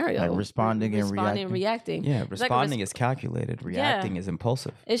that scenario, Like responding and reacting. Yeah, It's like a responding is calculated. Reacting is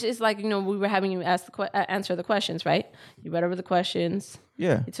impulsive. It's just like, you know, we were having you answer the questions, right? You read over the questions.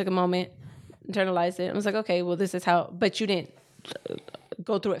 Yeah. You took a moment, internalized it. I was like, okay, well, this is how, but you didn't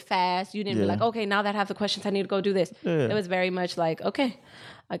go through it fast. You didn't be Yeah. like, okay, now that I have the questions, I need to go do this. Yeah. It was very much like, okay,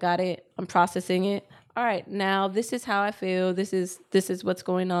 I got it. I'm processing it. All right, now this is how I feel. This is what's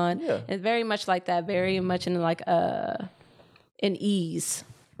going on. Yeah. It's very much like that. Very much in like an ease,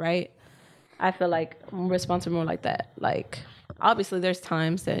 right? I feel like I'm responsible more like that. Like, obviously, there's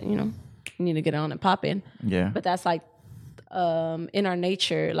times that, you know, you need to get on and pop in. Yeah. But that's like in our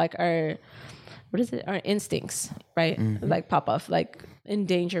nature, like our, what is it? Our instincts, right? Like pop off, like in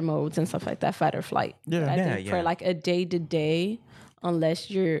danger modes and stuff like that, fight or flight. Yeah. But I Yeah, think yeah. for like a day to day, unless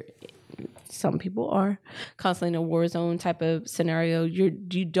you're, some people are constantly in a war zone type of scenario, you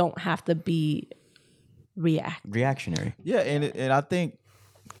don't have to be Reactionary. Yeah, and I think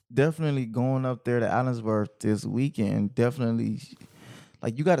definitely going up there to Allensworth this weekend, definitely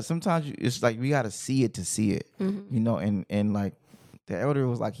like you gotta sometimes it's like we gotta see it to see it. You know, and like the elder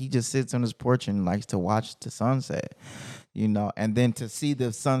was like he just sits on his porch and likes to watch the sunset, you know, and then to see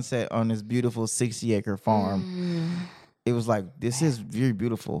the sunset on this beautiful 60-acre farm. It was like, this is very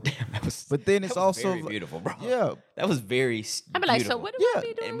beautiful. But then it's also very beautiful, bro. Yeah. That was very I'd be like, so beautiful. what do I Yeah.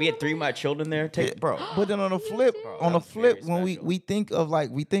 be doing? And we had 3 of my children there. Bro. But then on the flip, that was very when special. we think of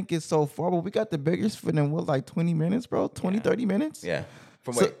like, we think it's so far, but we got the biggest for them, what, like 20 minutes, bro? 20, 30 minutes? Yeah.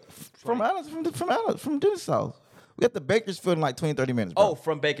 From So, wait, from Dennis South. We got to Bakersfield in like 20, 30 minutes, bro. Oh,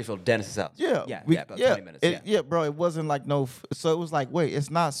 from Bakersfield, Dennis's house. Yeah, Yeah, we- about 20 minutes. bro. It wasn't like no. So it was like, wait, it's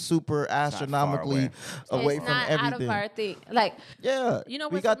not super astronomically away It's from not everything. out of our thing. Like, Yeah, You know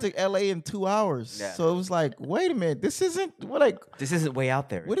we what's got to LA in 2 hours. Yeah. So it was like, wait a minute, this isn't This isn't way out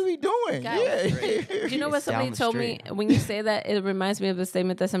there. what are we doing? Guys, Yeah, you know what It's down somebody the told me street. when you say that? It reminds me of a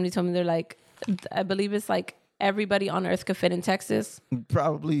statement that somebody told me. They're like, I believe it's like everybody on Earth could fit in Texas.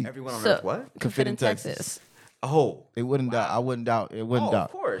 probably. Everyone on So- Earth, what? Could fit in Texas. Oh. It wouldn't doubt. I wouldn't doubt. It wouldn't Oh, doubt.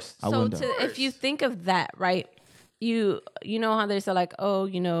 of course. I So wouldn't doubt. if you think of that, right? You know how they say like, oh,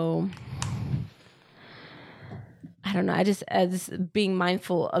 you know, I don't know. I just as being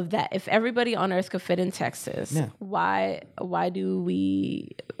mindful of that. If everybody on Earth could fit in Texas, Yeah. why are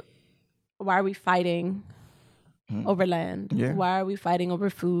we fighting over land? Yeah. Why are we fighting over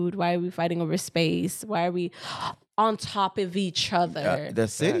food? Why are we fighting over space? Why are we on top of each other? The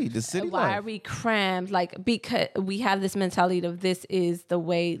city Why life. are we crammed? Like, because we have this mentality of this is the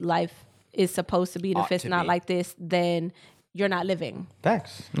way life is supposed to be. And if Ought it's to not be. like this, then you're not living.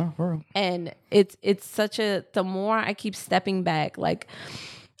 Facts. No, for real. And it's such a, the more I keep stepping back, like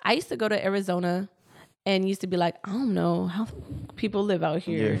I used to go to Arizona and used to be like, I don't know how people live out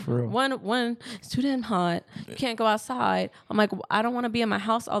here. Yeah, for real. One, it's too damn hot. You can't go outside. I'm like, I don't want to be in my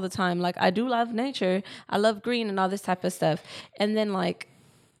house all the time. Like, I do love nature. I love green and all this type of stuff. And then like,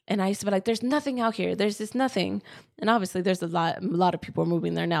 and I used to be like, there's nothing out here. There's just nothing. And obviously there's a lot of people are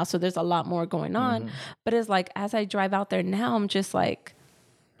moving there now. So there's a lot more going on. But it's like, as I drive out there now, I'm just like,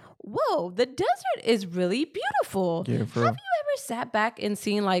 whoa, the desert is really beautiful. Yeah, Have for you real. ever sat back and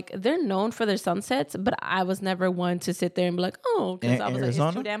seen, like, they're known for their sunsets, but I was never one to sit there and be like, oh, because In I was like, Arizona?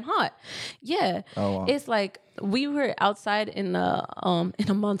 it's too damn hot. Yeah. Oh, wow. It's like we were outside in a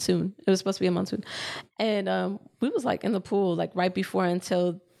monsoon. It was supposed to be a monsoon. And we was like in the pool, like right before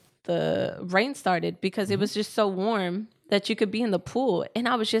until the rain started because it was just so warm that you could be in the pool. And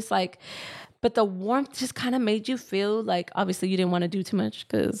I was just like, but the warmth just kind of made you feel like, obviously you didn't want to do too much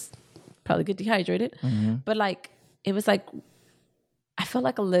because probably get dehydrated. But like, it was like, I felt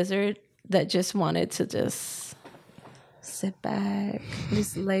like a lizard that just wanted to just sit back,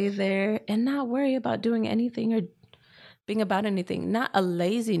 just lay there and not worry about doing anything or being about anything. Not a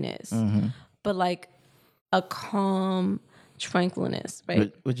laziness, but like a calm tranquilness,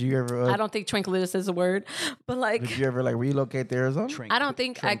 right? Would you ever? I don't think tranquility is a word, but like Would you ever like relocate to Arizona? I don't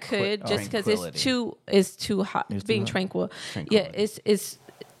think I could just because tranquility. it's too hot. It's too Being hot. tranquil, yeah, it's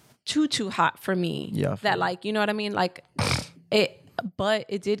too hot for me. Yeah, I feel that like you know what I mean. Like it, but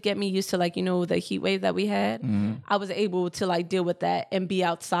it did get me used to like the heat wave that we had. I was able to like deal with that and be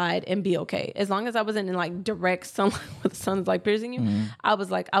outside and be okay as long as I wasn't in like direct sunlight where the sun's like piercing you. I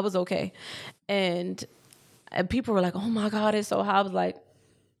was okay, and people were like, "Oh my God, it's so hot." I was like,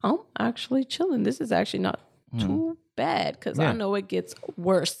 "I'm actually chilling. This is actually not too bad because I know it gets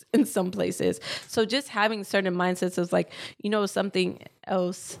worse in some places." So just having certain mindsets of like, something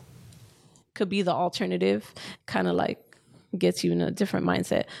else could be the alternative, kind of like gets you in a different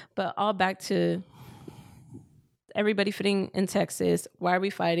mindset. But all back to everybody fitting in Texas. Why are we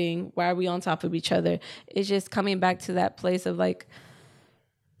fighting? Why are we on top of each other? It's just coming back to that place of like,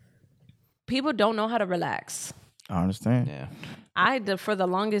 people don't know how to relax. I understand. Yeah. For the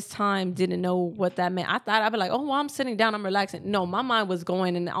longest time, didn't know what that meant. I thought I'd be like, oh, well, I'm sitting down, I'm relaxing. No, my mind was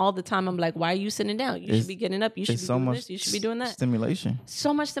going, and all the time I'm like, why are you sitting down? You should be getting up. You should be so doing much this. You should be doing that. stimulation.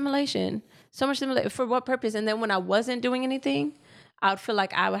 So much stimulation. For what purpose? And then when I wasn't doing anything, I would feel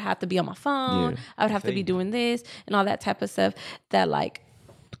like I would have to be on my phone. Yeah. I would have to be doing this and all that type of stuff. That like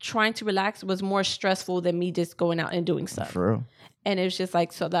trying to relax was more stressful than me just going out and doing stuff. For real. And it was just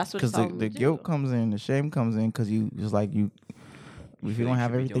like, so that's what Because it's all the guilt comes in, the shame comes in, because you just like if you don't have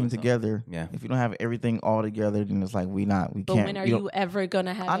should be everything doing something. together, Yeah. if you don't have everything all together, then it's like we But can't. when are don't- you ever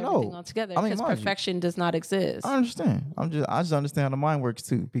gonna have I know. everything all together? I mean, Because mind you. perfection does not exist. I understand. I just understand how the mind works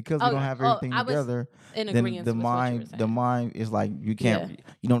too. Because we Oh, don't have oh, everything I was together, in then agreeance the with what you were mind saying. is like you can't.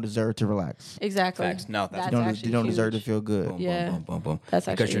 You don't deserve to relax. Exactly. Facts. No, that's You don't deserve to huge. feel good. Boom, Yeah. boom, boom, boom, boom. That's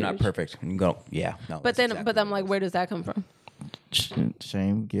because actually you're not huge. perfect. You go, yeah. No, But that's then, exactly but I'm what it like, is. where does that come from?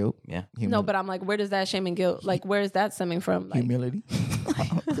 Shame, guilt, Yeah. No, but I'm like, where does that shame and guilt? Like, where is that stemming from? Like, humility.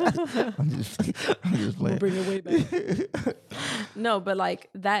 I'm just playing. bring it way back. No, but like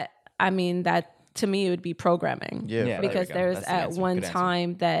that. I mean, that to me it would be programming. Yeah, Yeah, because there we go. there's That's the at answer. one Good answer.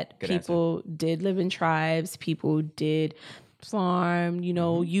 time that Good people did live in tribes. People did farm.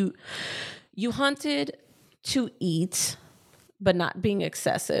 Mm-hmm. You hunted to eat, but not being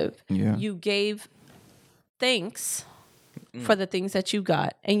excessive. Yeah. You gave thanks for the things that you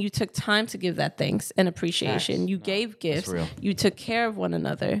got, and you took time to give that thanks and appreciation. Facts. You gave gifts. real. You took care of one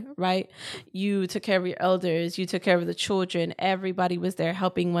another, right? You took care of your elders. You took care of the children. Everybody was there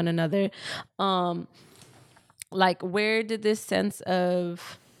helping one another. Like, where did this sense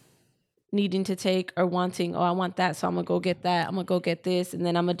of needing to take or wanting, oh, I want that, so I'm gonna go get that, I'm gonna go get this, and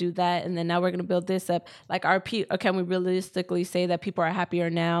then I'm gonna do that, and then now we're gonna build this up. Like, can we realistically say that people are happier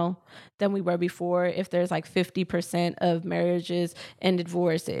now than we were before? If there's like 50% of marriages and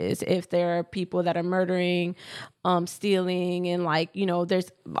divorces, if there are people that are murdering, stealing, and like, you know, there's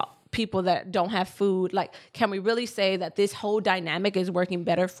people that don't have food, like, can we really say that this whole dynamic is working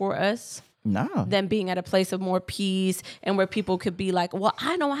better for us? No. Than being at a place of more peace and where people could be like, well,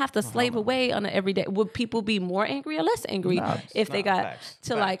 I don't have to slave away on an everyday. Would people be more angry or less angry if they got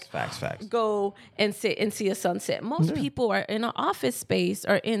to go and sit and see a sunset? Most people are in an office space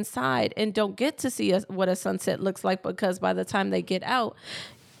or inside and don't get to see what a sunset looks like, because by the time they get out,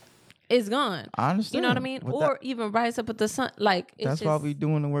 it's gone. I understand. You know what I mean? Or even rise up with the sun. Like, it's that's why we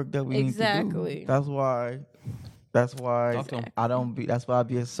doing the work that we need to do. That's why I don't be. That's why I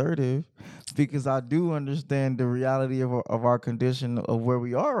be assertive, because I do understand the reality of our condition of where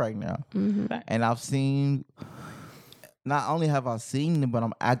we are right now. And I've seen. Not only have I seen it, but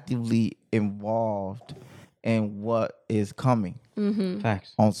I'm actively involved in what is coming.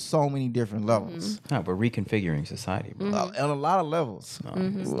 Facts. On so many different levels. No, we're reconfiguring society, bro. On a lot of levels. A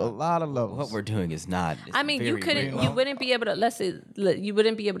lot of levels. What we're doing is not. I mean, you wouldn't be able to. You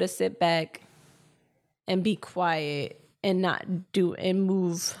wouldn't be able to sit back and be quiet and not do and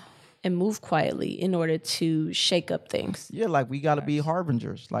move quietly in order to shake up things. Yeah, like we got to be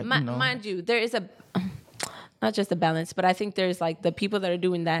harbingers. Like, mind you, there is not just a balance, but I think there's like the people that are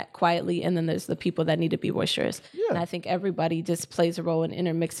doing that quietly, and then there's the people that need to be boisterous. Yeah. And I think everybody just plays a role in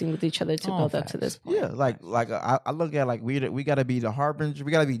intermixing with each other to build up to this point. Yeah, like I look at like we got to be the harbinger.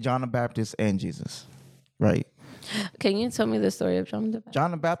 We got to be John the Baptist and Jesus, right? Can you tell me the story of John the Baptist?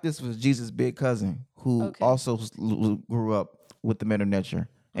 John the Baptist was Jesus' big cousin who also grew up with the men of nature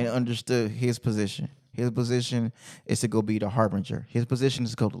and understood his position. His position is to go be the harbinger. His position is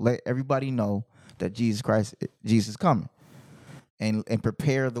to go let everybody know that Jesus is coming and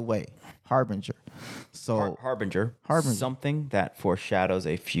prepare the way. Harbinger. So Harbinger. Something that foreshadows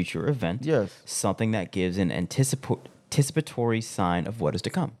a future event. Yes. Something that gives an anticipatory sign of what is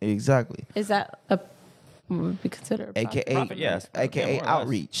to come. Exactly. Is that would be considered AKA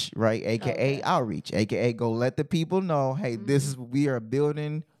outreach, right? AKA outreach, AKA go let the people know, hey, we are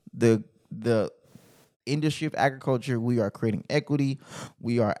building the industry of agriculture. We are creating equity.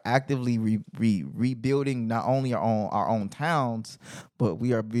 We are actively rebuilding not only our own towns, but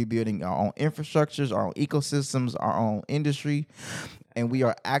we are rebuilding our own infrastructures, our own ecosystems, our own industry. And we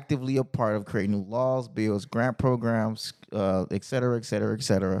are actively a part of creating new laws, bills, grant programs, et cetera, et cetera, et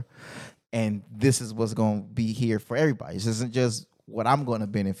cetera. And this is what's going to be here for everybody. This isn't just what I'm going to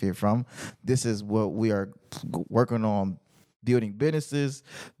benefit from. This is what we are working on, building businesses,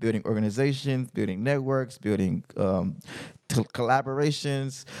 building organizations, building networks, building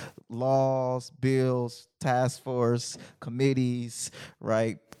collaborations, laws, bills, task force, committees,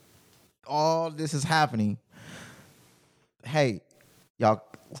 right? All this is happening. Hey, y'all,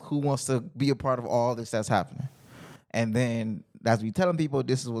 who wants to be a part of all this that's happening? And then as we telling people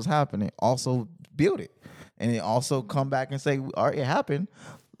this is what's happening, also build it. And then also come back and say, all right, it happened.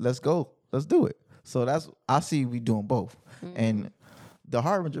 Let's go. Let's do it. So I see we doing both. And the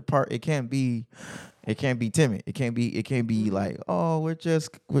harbinger part, it can't be timid. It can't be like, oh, we're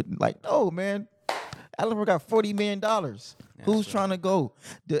like, no, man. Allenbrook got $40 million. Who's trying to go?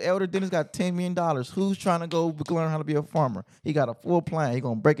 The elder Dennis got $10 million. Who's trying to go learn how to be a farmer? He got a full plan. He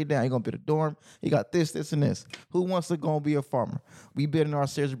gonna break it down. He gonna build a dorm. He got this, and this. Who wants to go be a farmer? We building our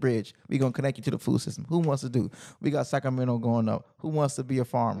Sears Bridge. We gonna connect you to the food system. Who wants to do? We got Sacramento going up. Who wants to be a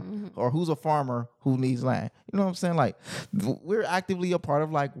farmer? Or who's a farmer who needs land? You know what I'm saying? Like, we're actively a part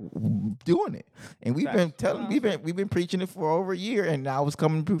of like doing it, and we've been preaching it for over a year, and now it's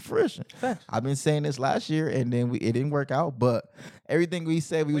coming to fruition. I've been saying this last year, and then it didn't work out, but everything we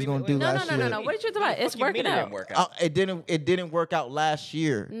said we was gonna do last year. No. What are you talking about? It's working out. It didn't work out last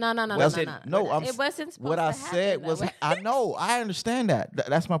year. No. No, It wasn't supposed what I to happen said was, I know, I understand that.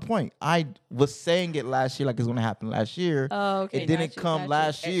 That's my point. I was saying it last year like it's gonna happen last year. Oh, okay. It didn't come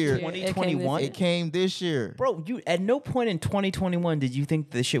last year. 2021. It came this year. Bro, you at no point in 2021 did you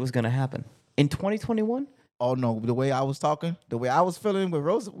think this shit was gonna happen. In 2021, Oh no, the way I was talking, the way I was feeling with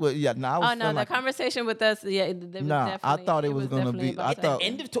Rosa, yeah, no, I was Oh no, feeling the like, conversation with us, yeah, it was Nah, I thought it was gonna definitely be- about I that. thought-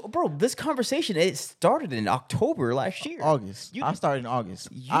 End of bro, this conversation it started in October last year. August. You- I started in August.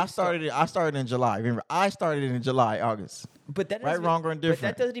 You I started in July. Remember, I started in July, August. But that Right, doesn't- wrong, or But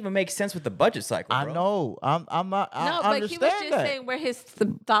indifferent. that doesn't even make sense with the budget cycle. I bro. know. I'm not. I No, but he was understand just that. saying where his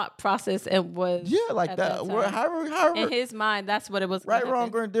thought process and was. Yeah, like at that. Where, time. however, In his mind, that's what it was. right, gonna wrong,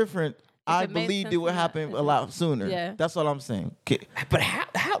 happen. or indifferent. I it made believed sense it or would not. happen a lot sooner. Yeah. That's what I'm saying. Okay, But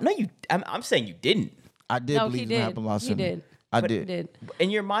how? No, you. I'm saying you didn't. I did No, believe he it would did. happen a lot He sooner. did. I He did. did. In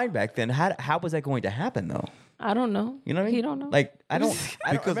your mind back then, how was that going to happen though? I don't know. You know what I mean? He don't know. Like I don't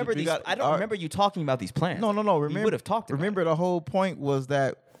Because remember we these. got- I don't our- remember you talking about these plans. No. We Remember, would have talked. About Remember, it. the whole point was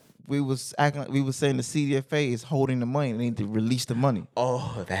that we was acting. Like we was saying the CDFA is holding the money. They need to release the money.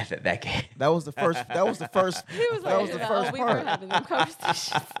 Oh, that game. That was the first. That was the first. he was that like, was the "Oh, first we were part. having them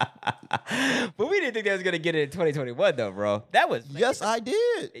conversations. But we didn't think they was gonna get it in 2021 though, bro. That was Yes, I did.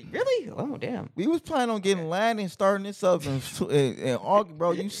 really. Oh damn. We was planning on getting land and starting this up in August,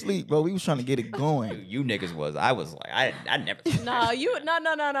 bro. You sleep, bro. We was trying to get it going. You niggas was. I was like, I never. No,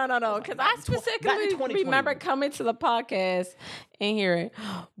 no. Because I specifically 2021. remember coming to the podcast and hearing,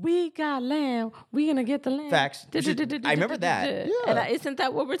 "We got land. We gonna get the land." Facts. I remember that. Yeah. And isn't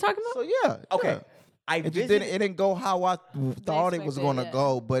that what we're talking about? So yeah. Okay. yeah. I It just visited. didn't. It didn't go how I thought it was Expected, going to yeah.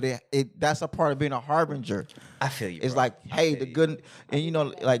 go, but it that's a part of being a harbinger. I feel you. It's bro. like, I hey, feel the you. good, and you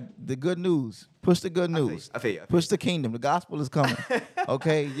know, like the good news. Push the good news. I feel you. Push the kingdom. The gospel is coming.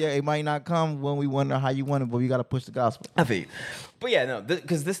 Okay, yeah, it might not come when we wonder how you want it, but we got to push the gospel. I feel you. But yeah, no,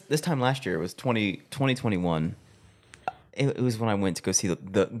 because this time last year it was 2021. It was when I went to go see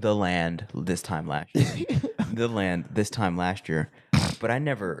the land this time last year. The land this time last year. But I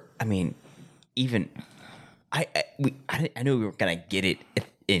never. I mean, even I knew we were gonna get it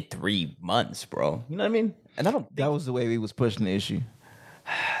in 3 months, bro. You know what I mean? And I don't think That was the way we was pushing the issue.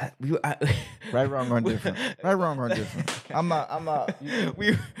 Right, wrong, or indifferent. Right, wrong, or indifferent. I'm not.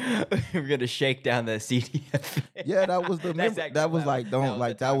 we were gonna shake down the CDF. Yeah, that was the. That was like don't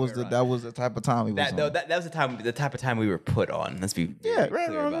like that was the type of time we was on. That was the type of time we were put on. Let's be Yeah, very right,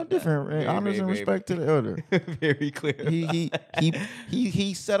 clear wrong, about or indifferent. that. Right? Very, Honors very, and very, respect to the elder. Very clear.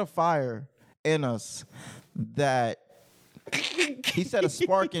 He set a fire in us that he set a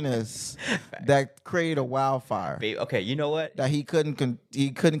spark in us that created a wildfire Babe, okay, you know what? that he couldn't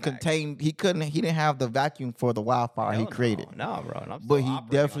contain. He didn't have the vacuum for the wildfire he Hell created. No, bro. And I'm But still he operating on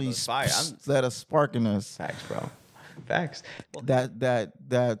definitely those fires. I'm set a spark in us facts, bro. Facts. Well,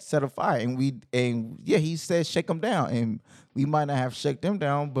 that set a fire, and he said shake them down, and we might not have shook them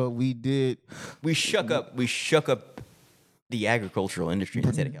down, but we did. we shook up the agricultural industry in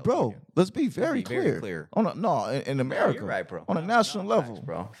the state of Bro, California. let's be very be very clear. clear. In America, You're right, bro. On a national level, Facts,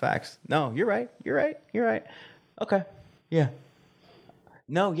 bro. Facts. No, you're right. Okay. Yeah.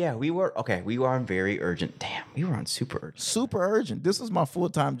 No, yeah, we were on very urgent. Damn, we were on super urgent. super urgent. This was my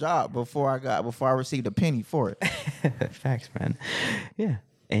full-time job before I received a penny for it. Facts, man. Yeah.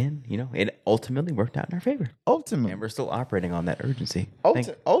 And, it ultimately worked out in our favor. Ultimately, And we're still operating on that urgency.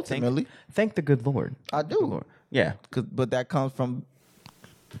 Ultimately. Thank the good Lord. I do. Good Lord. Yeah. But that comes from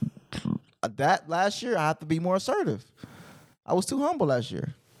that last year. I have to be more assertive. I was too humble last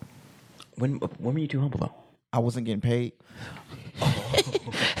year. When were you too humble, though? I wasn't getting paid.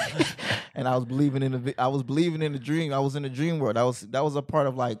 And I was believing in the dream. I was in the dream world. That was a part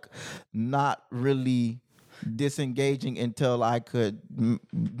of like not really disengaging until I could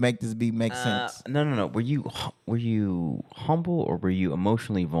make this beat make sense. No. Were you humble or were you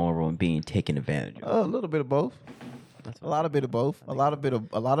emotionally vulnerable and being taken advantage of? A little bit of both. A lot of bit of both. A lot of bit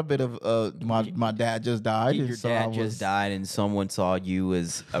of my dad just died. Your and so dad I was, just died and someone saw you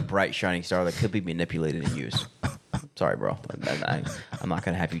as a bright shining star that could be manipulated and used. Sorry, bro. I'm not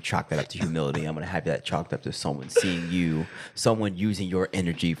going to have you chalk that up to humility. I'm going to have that chalked up to someone seeing you, someone using your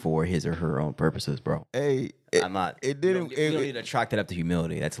energy for his or her own purposes, bro. Hey, I'm not. It didn't. You don't need to chalk that up to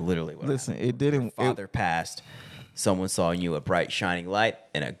humility. That's literally what Listen, happened. it didn't. Father passed. Someone saw in you a bright shining light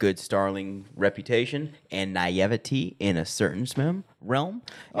and a good starling reputation and naivety in a certain realm,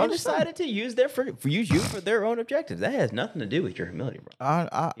 and decided to use use you for their own objectives. That has nothing to do with your humility, bro.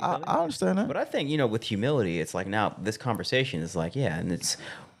 I understand that. But I think with humility, it's like now this conversation is like and it's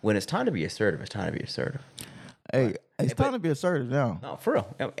when it's time to be assertive. It's time to be assertive. Hey, it's time to be assertive now. No, for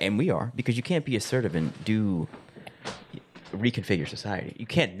real, and we are because you can't be assertive and reconfigure society. You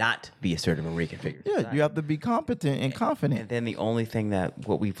can't not be assertive and reconfigure. Yeah, society. you have to be competent and confident. And then the only thing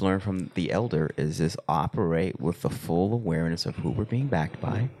what we've learned from the elder is this: operate with the full awareness of who we're being backed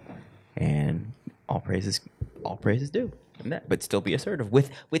by, and all praises due. But still be assertive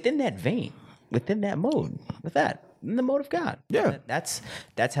within that vein. within that mode, in the mode of God. Yeah.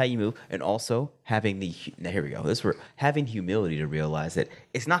 That's how you move. And also having here we go. Having humility to realize that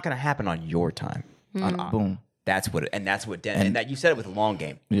it's not going to happen on your time. Boom. That's what and that you said it with a long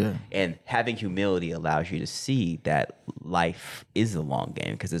game. Yeah. And having humility allows you to see that life is a long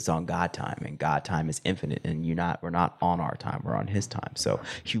game because it's on God time, and God time is infinite, and we're not on our time, we're on His time. So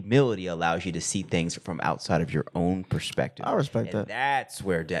humility allows you to see things from outside of your own perspective. I respect that. That's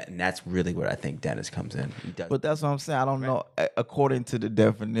where and that's really what I think Dennis comes in. He does. But that's what I'm saying. I don't know according to the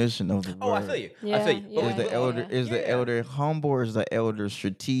definition of the word. Oh, I feel you. Yeah, I feel you. yeah. Is the elder the elder humble, or is the elder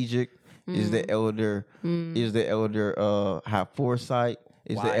strategic? Is the elder have foresight?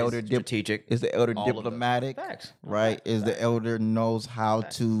 Is the Wise, elder strategic, Is the elder all of those. diplomatic? Facts. Right? Is the elder knows how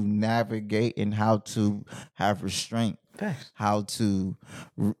to navigate and how to have restraint? Facts. How to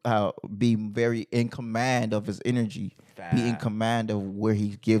be very in command of his energy, be in Facts. command of where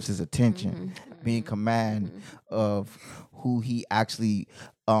he gives his attention, be in command of who he actually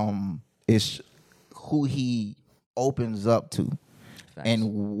is, who he opens up to,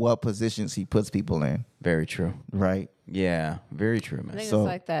 and what positions he puts people in. Very true. Right? Yeah, very true, I man. think So- it's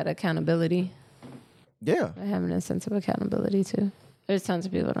like that accountability. Yeah. Having a sense of accountability too. There's tons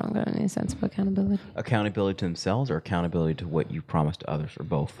of people that don't got any sense of accountability. Accountability to themselves or accountability to what you promised to others, or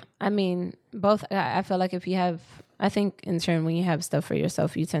both? I mean, both. I feel like if you have, I think in turn, when you have stuff for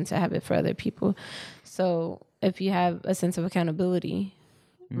yourself, you tend to have it for other people. So if you have a sense of accountability,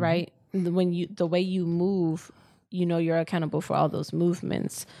 right? The way you move, you know you're accountable for all those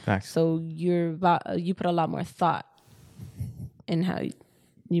movements. Facts. So you put a lot more thought in how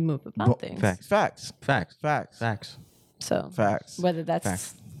you move about things. Facts. Facts. Facts. Facts. Facts. So Facts. whether that's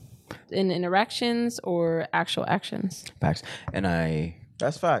Facts. in interactions or actual actions. Facts. And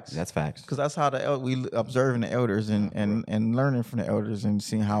That's facts. that's facts. Because that's how we observing the elders and learning from the elders and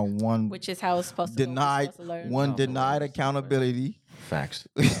seeing how one Which is how it's supposed to go. We're denied supposed to learn. one denied accountability. Facts.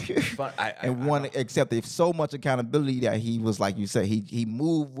 But And one accepted so much accountability that he was, like you said, he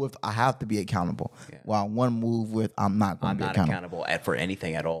moved with, I have to be accountable, while one moved with, I'm not going I'm to be not accountable. accountable for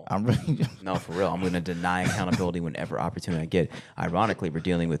anything at all. I'm really No, for real. I'm going to deny accountability whenever opportunity I get. Ironically, we're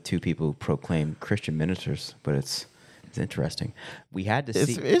dealing with two people who proclaim Christian ministers, but it's interesting. We had to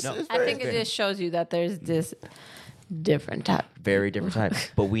see. it's I think it just shows you that there's this different type. very different type.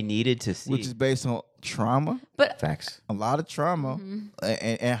 But we needed to see. which is based on trauma, But Facts. a lot of trauma,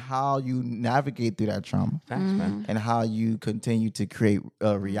 and how you navigate through that trauma, Facts, man. and how you continue to create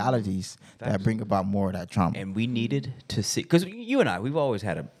realities that bring about more of that trauma. And we needed to see, because you and I, we've always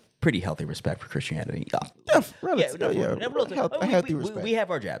had a pretty healthy respect for Christianity. A healthy respect. We have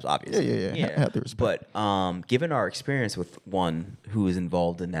our jabs, obviously. Yeah. Healthy respect. But given our experience with one who is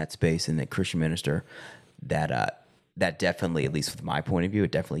involved in that space and a Christian minister, that definitely, at least from my point of view,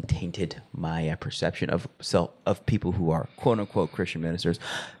 it definitely tainted my perception of people who are quote unquote Christian ministers.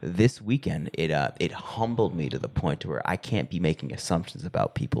 This weekend, it humbled me to the point to where I can't be making assumptions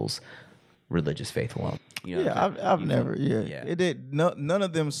about people's religious faith alone. You know what I'm saying? I've never. Yeah. It did. None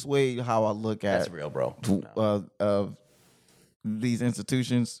of them swayed how I look at. That's real, bro. Of these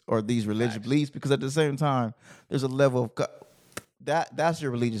institutions or these religious beliefs, because at the same time, there's a level of that's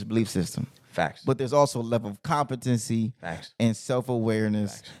your religious belief system. Facts. But there's also a level of competency Facts. and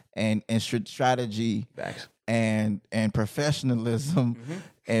self-awareness and strategy Facts. and professionalism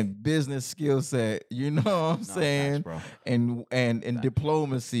and business skill set. You know what I'm saying? bro. And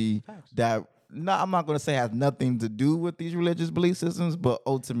diplomacy that. No, I'm not going to say has nothing to do with these religious belief systems, but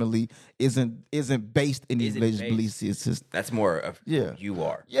ultimately isn't based in these Isn't religious based. belief systems. That's more of Yeah. who you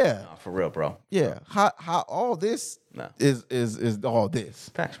are. Yeah. No, for real, bro. Yeah, how all this No. is all this.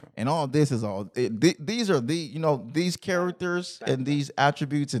 Facts, bro. And all this is all. These are these characters and these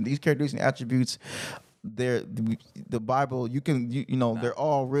attributes and these characteristics and attributes. The Bible. They're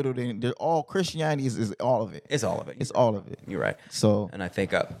all riddled in. They're all Christianity is all of it. It's all of it. It's all of it. You're right. So And I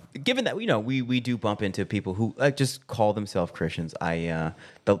think, given that we do bump into people who just call themselves Christians,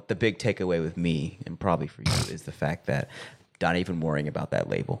 the big takeaway with me and probably for you is the fact that not even worrying about that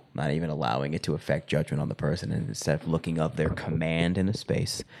label, not even allowing it to affect judgment on the person, and instead of looking up their command in a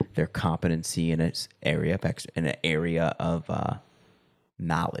space, their competency in an area of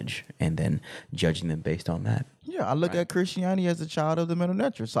knowledge, and then judging them based on that. yeah, I look at Christianity as a child of the middle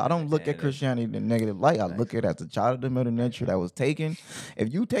nature. So I don't look at Christianity in a negative light. I look at it as a child of the middle nature that was taken.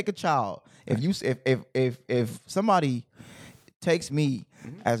 If you take a child, if somebody takes me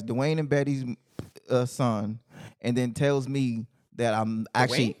as Dwayne and Betty's son, and then tells me that I'm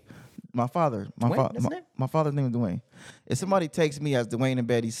actually my father's name is Dwayne. If somebody takes me as Dwayne and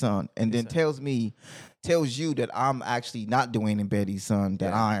Betty's son, and then tells you that I'm actually not Dwayne and Betty's son,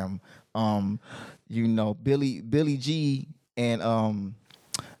 that I am Billy G and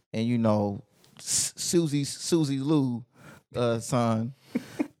Susie Lou son,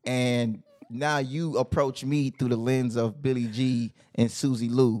 and now you approach me through the lens of Billy G and Susie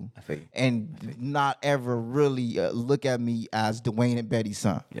Lou, and not ever really look at me as Dwayne and Betty's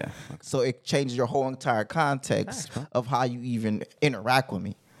son. Yeah. Okay. So it changes your whole entire context of how you even interact with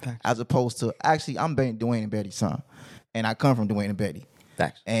me, as opposed to actually I'm Dwayne and Betty's son, and I come from Dwayne and Betty.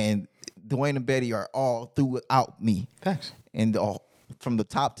 Facts. And Dwayne and Betty are all throughout me. Facts. And from the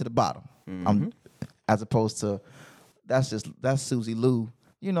top to the bottom. As opposed to that's Susie Lou.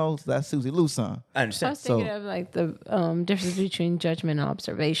 That's Susie Lou's son. I I understand. was thinking of like the difference between judgment and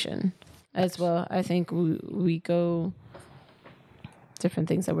observation as well. I think we go different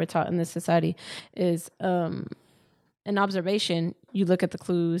things that we're taught in this society is an observation. You look at the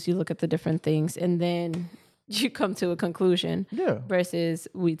clues, you look at the different things, and then you come to a conclusion. Yeah. Versus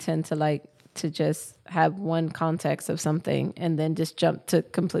we tend to just have one context of something and then just jump to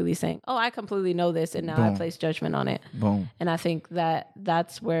completely saying, oh, I completely know this, and now I place judgment on it. Boom. And I think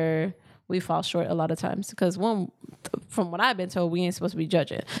that's where we fall short a lot of times, because from what I've been told, we ain't supposed to be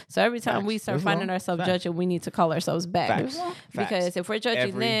judging. So every time we start finding ourselves judging, we need to call ourselves back. Facts. Because if we're judging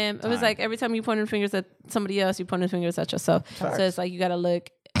Every them, it was time. like every time you pointing fingers at somebody else, you pointing fingers at yourself. So it's like you got to look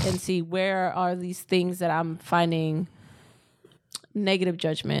and see where are these things that I'm finding negative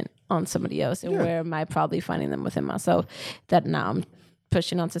judgment on somebody else, and where am I probably finding them within myself that now I'm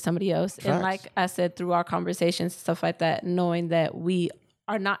pushing onto somebody else. And like I said, through our conversations, stuff like that, knowing that we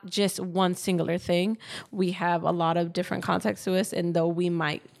are not just one singular thing, we have a lot of different contexts to us, and though we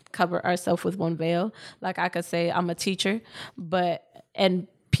might cover ourselves with one veil, like I could say I'm a teacher, and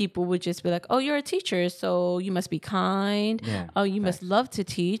people would just be like, oh, you're a teacher, so you must be kind. Yeah, oh, you must love to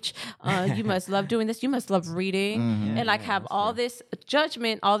teach. You must love doing this. You must love reading. And have all this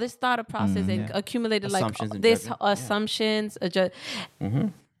judgment, all this thought process and accumulated Assumptions and this judgment. assumptions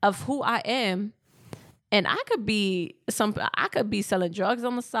of who I am. And I could be selling drugs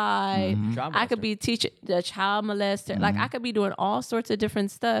on the side. Child I could molester. be teaching the child molester. Like I could be doing all sorts of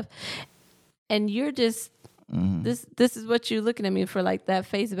different stuff. And you're just this is what you're looking at me for, like that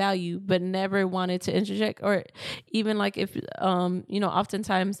face value, but never wanted to interject. Or even like if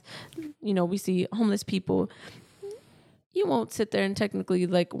oftentimes, we see homeless people. You won't sit there and technically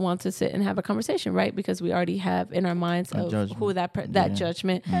like want to sit and have a conversation, right? Because we already have in our minds of judgment. who that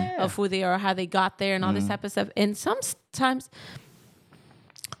judgment of who they are, how they got there, and all this type of stuff. And sometimes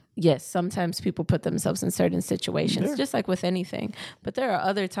people put themselves in certain situations, just like with anything. But there are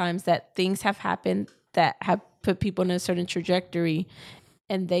other times that things have happened that have put people in a certain trajectory,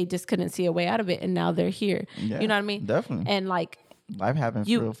 and they just couldn't see a way out of it, and now they're here. Yeah, you know what I mean? definitely. And like Life happens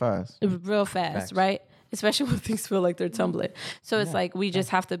real fast. Facts. Right? Especially when things feel like they're tumbling. So it's like we just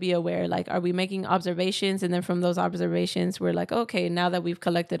have to be aware. Like, are we making observations? And then from those observations, we're like, okay, now that we've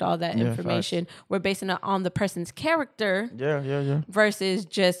collected all that information, we're basing it on the person's character versus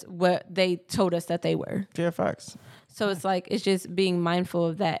just what they told us that they were. Yeah, facts. So it's like, it's just being mindful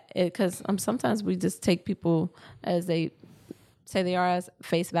of that. Because sometimes we just take people as they say they are as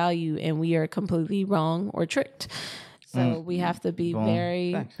face value, and we are completely wrong or tricked. So we have to be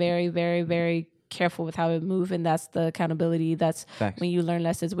very, very, very, very careful with how we move, and that's the accountability. That's when you learn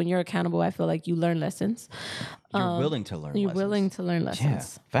lessons. When you're accountable, I feel like you learn lessons. You're willing to learn. You're willing to learn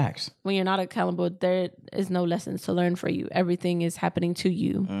lessons. Yeah, facts. When you're not accountable, there is no lessons to learn for you. Everything is happening to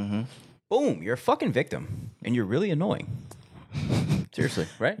you. Boom, you're a fucking victim, and you're really annoying. Seriously,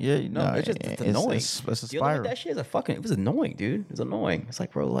 right? Yeah, it's just it's annoying. It's a Dealing spiral. with that shit is it was annoying, dude. It was annoying. It's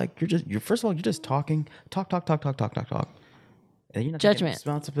like, bro, like you're first of all, you're just talking, talk. And you're not Judgment.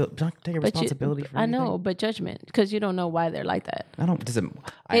 Taking responsibility for I anything. know, but judgment, because you don't know why they're like that. I don't. Does it?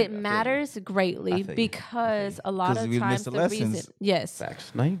 It matters greatly feel you. because a lot 'Cause of we times missed the the lessons. reason, yes,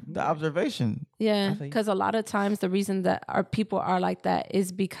 Facts. No, The observation. yeah, feel you. because a lot of times the reason that our people are like that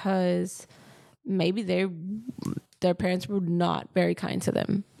is because maybe their parents were not very kind to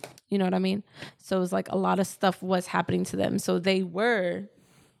them. You know what I mean? So it's like a lot of stuff was happening to them, so they were,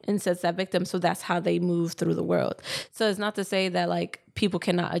 in sense, that victim. So that's how they move through the world. So it's not to say that like people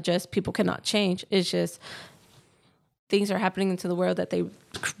cannot adjust, people cannot change. It's just things are happening into the world that they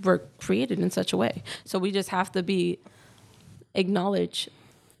were created in such a way. So we just have to acknowledge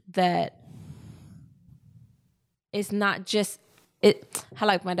that it's not just how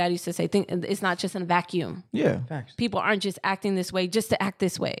like my dad used to say, think it's not just in a vacuum. Yeah. Facts. People aren't just acting this way just to act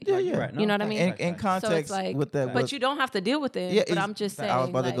this way. Yeah. Right. You know what I mean? In context So it's like, with that, but you don't have to deal with them. Yeah, but I'm just saying, I was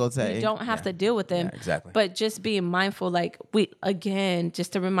about to like, go to that. you don't have to deal with them. Yeah, exactly. But just being mindful, like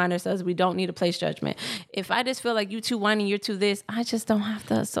just to remind ourselves, we don't need to place judgment. If I just feel like you too whiny, you're too this, I just don't have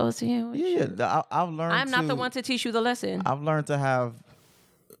to associate with you. I've learned. I'm not the one to teach you the lesson. I've learned to have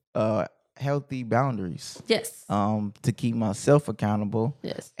healthy boundaries. Yes. To keep myself accountable.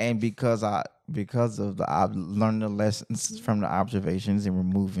 Yes. And I've learned the lessons from the observations and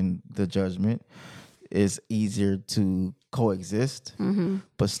removing the judgment, it's easier to coexist,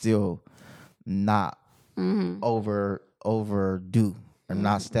 but still not overdo or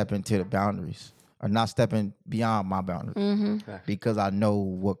not step into the boundaries or not stepping beyond my boundaries because I know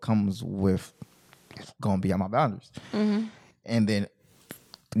what comes with going beyond my boundaries. And then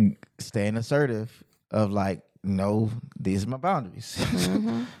staying assertive of like, no, these are my boundaries.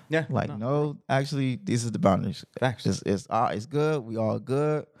 Yeah. Like, no, actually, these are the boundaries. Facts. It's good. We all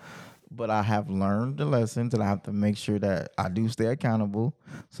good. But I have learned the lessons, and I have to make sure that I do stay accountable,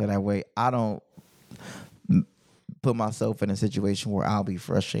 so that way I don't put myself in a situation where I'll be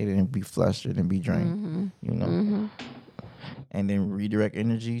frustrated and be flustered and be drained. You know, and then redirect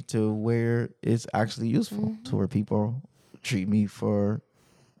energy to where it's actually useful, to where people treat me for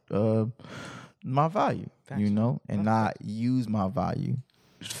my value. You know, and not use my value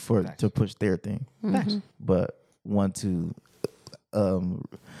to push their thing. But want to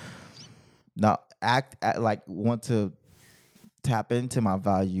not act like want to tap into my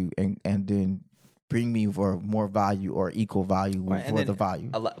value and then bring me for more value or equal value for the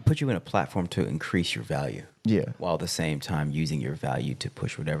value. Put you in a platform to increase your value. Yeah. While at the same time using your value to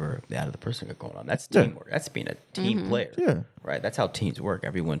push whatever out of the person got going on. That's teamwork. That's being a team player. Yeah. Right. That's how teams work.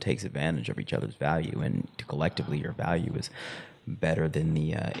 Everyone takes advantage of each other's value, and collectively, your value is better than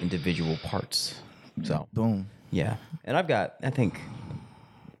the individual parts. So Boom. yeah. And I think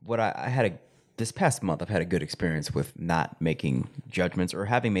what I had this past month, I've had a good experience with not making judgments or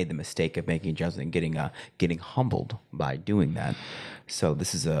having made the mistake of making judgments and getting humbled by doing that. So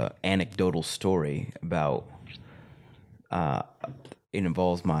this is a anecdotal story about, it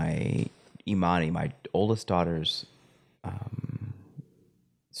involves my Imani, my oldest daughter's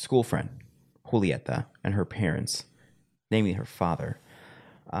school friend, Julieta, and her parents, namely her father.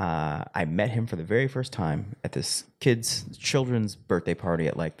 I met him for the very first time at this children's birthday party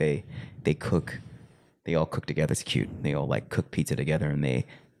at like they all cook together. It's cute. They all like cook pizza together and they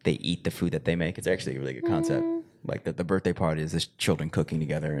eat the food that they make. It's actually a really good concept. Like the birthday party is just children cooking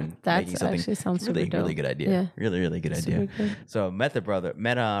together and making something. Actually sounds really, super dope. really good idea. Yeah. Really, really good idea. good. So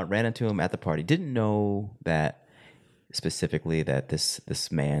ran into him at the party. Didn't know that specifically that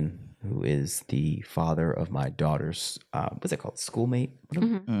this man who is the father of my daughter's, what's it called? Schoolmate?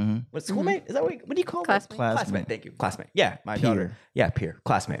 What schoolmate? Is that what do you call Classmate. it? Classmate. Thank you. Classmate. Yeah, my daughter. Yeah, peer.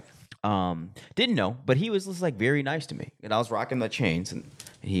 Classmate. Didn't know, but he was just like very nice to me. And I was rocking the chains and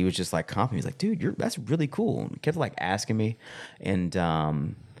he was just like complimenting. He was like, dude, that's really cool. And he kept like asking me. And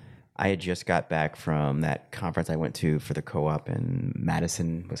I had just got back from that conference I went to for the co-op in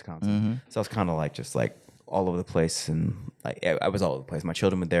Madison, Wisconsin. So I was kind of like just like all over the place, and like I was all over the place. My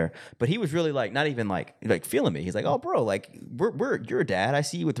children were there, but he was really like not even like feeling me. He's like, "Oh, bro, like you're a dad. I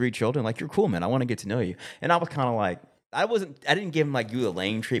see you with 3 children. Like you're cool, man. I want to get to know you." And I was kind of like, I didn't give him like you the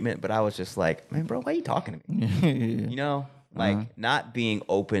lame treatment, but I was just like, "Man, bro, why are you talking to me?" You know, like not being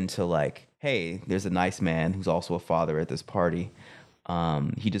open to like, "Hey, there's a nice man who's also a father at this party.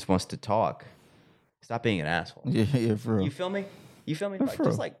 He just wants to talk. Stop being an asshole." Yeah, for real. You feel me? Like, for just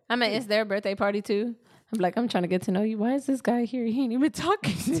real. like. I mean, it's their birthday party too. I'm like, I'm trying to get to know you. Why is this guy here? He ain't even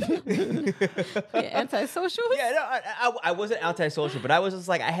talking to you. Antisocial? Yeah, no, I wasn't antisocial, but I was just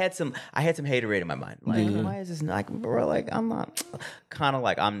like I had some haterade in my mind. Like, why is this like, bro? Like, I'm not kind of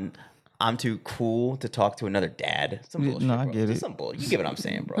like I'm too cool to talk to another dad. Some bullshit. No, I bro. get Just it. some bullshit. You get what I'm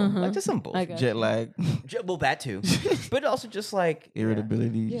saying, bro? Like just some bullshit. Jet lag, Well, that too, but also just like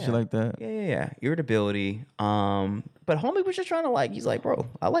irritability, shit like that. Yeah. Irritability. But homie was just trying to like. He's like, bro,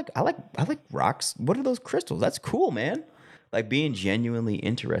 I like rocks. What are those crystals? That's cool, man. Like being genuinely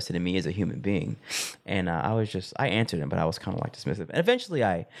interested in me as a human being, and I answered him, but I was kind of like dismissive. And eventually,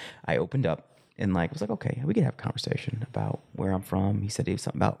 I opened up. And like was like, okay, we could have a conversation about where I'm from. He said he was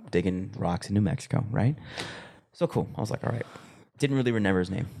something about digging rocks in New Mexico, right? So cool. I was like, all right. Didn't really remember his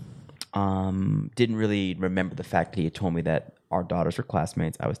name. Didn't really remember the fact that he had told me that our daughters were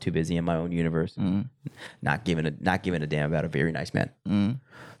classmates. I was too busy in my own universe, not giving a damn about a very nice man.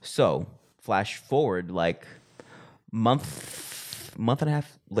 So flash forward like month a month and a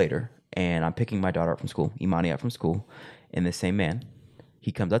half later, and I'm picking my daughter up from school, Imani up from school, and the same man,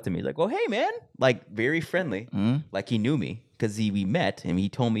 he comes up to me like, "Oh, hey, man," like very friendly, like he knew me because we met and he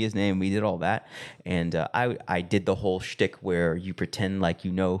told me his name. We did all that, and I did the whole shtick where you pretend like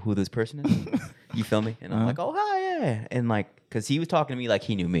you know who this person is. You feel me? And I'm like, "Oh, hi, yeah," and like because he was talking to me like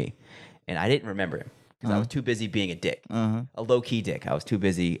he knew me, and I didn't remember him. Because I was too busy being a dick, a low-key dick. I was too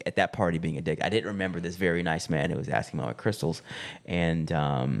busy at that party being a dick. I didn't remember this very nice man who was asking about my crystals, and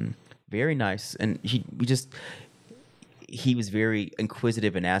very nice. And he was very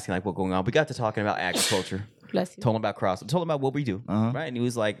inquisitive and asking like what's going on. We got to talking about agriculture. Bless you. Told him about told him about what we do, right? And he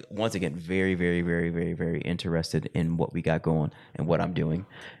was like, once again, very, very, very, very, very interested in what we got going and what I'm doing.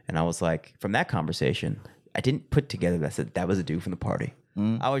 And I was like, from that conversation, I didn't put together that was a dude from the party.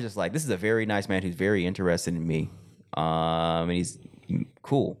 I was just like, this is a very nice man who's very interested in me, and he's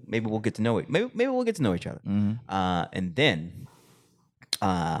cool. Maybe we'll get to know it. Maybe we'll get to know each other. And then,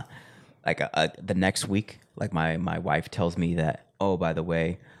 the next week, like my wife tells me that, oh, by the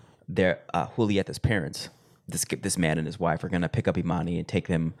way, Julieta's parents, this man and his wife, are gonna pick up Imani and take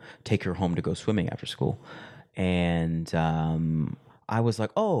her home to go swimming after school, and I was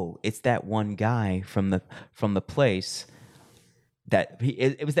like, oh, it's that one guy from the place.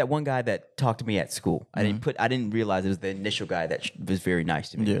 It was that one guy that talked to me at school. I didn't realize it was the initial guy that was very nice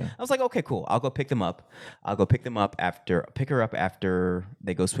to me. Yeah. I was like, okay, cool. I'll go pick them up. Pick her up after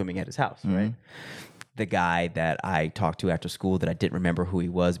they go swimming at his house, right? The guy that I talked to after school that I didn't remember who he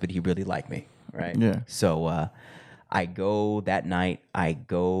was, but he really liked me, right? Yeah. So I go that night. I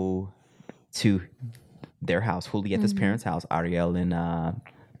go to their house, Julieta's parents' house, Ariel and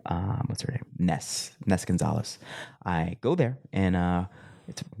what's her name? Ness Gonzalez. I go there, and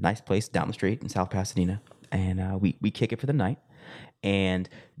it's a nice place down the street in South Pasadena, and we kick it for the night. And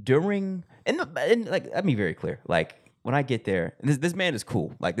let me be very clear, like when I get there, this man is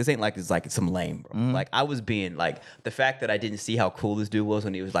cool. Like this ain't like it's like some lame, bro. Like I was being like the fact that I didn't see how cool this dude was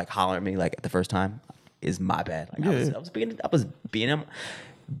when he was like hollering at me like the first time is my bad. Like I was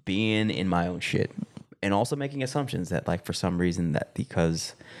being in my own shit. And also making assumptions that, like, for some reason, that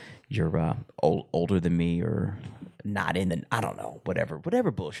because you're older than me or not in the, I don't know, whatever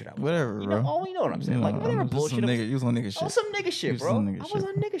bullshit I was. Whatever, you bro. know, you know what I'm saying? Like, whatever bullshit. You was on nigga shit. I was some nigga shit, bro. I was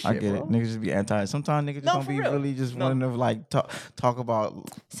on nigga shit, I get bro. it. Niggas just be anti. Sometimes niggas just No, don't for be real. really just No. wanting to, like, talk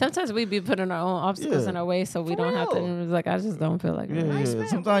about. Sometimes we be putting our own obstacles in our way, so we For don't have to. real. And it's like I just don't feel like it. Nice man,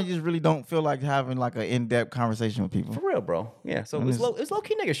 Sometimes you just really don't feel like having, like, an in-depth conversation with people. For real, bro. Yeah. So it was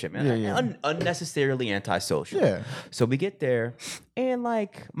low-key nigga shit, man. Yeah. Unnecessarily antisocial. Yeah. So we get there, and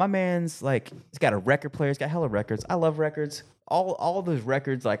like my man's like, he's got a record player. He's got hella records. I love records. All of those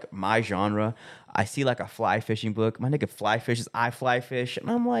records, like my genre. I see like a fly fishing book. My nigga fly fishes. I fly fish, and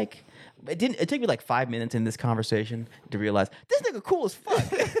I'm like, it took me like 5 minutes in this conversation to realize this nigga cool as fuck.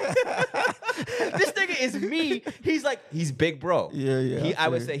 This nigga is me. He's big bro. Yeah. I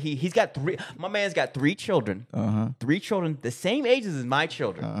would say he's got three. My man's got 3 children. 3 children, the same ages as my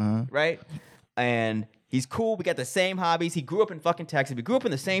children. Right, and he's cool. We got the same hobbies. He grew up in fucking Texas. We grew up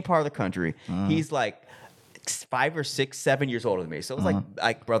in the same part of the country. He's like 5 or 6, 7 years older than me. So it was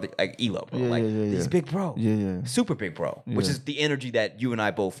like brother, like Elo, bro. He's big bro. Yeah. Super big bro. Which is the energy that you and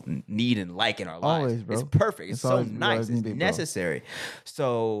I both need and like in our lives. Always, bro. It's perfect. It's so always- nice. always need It's big bro. necessary.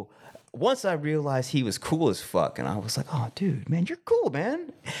 So once I realized he was cool as fuck, and I was like, oh, dude, man, you're cool,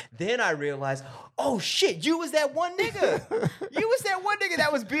 man. Then I realized, oh, shit, you was that one nigga. You was that one nigga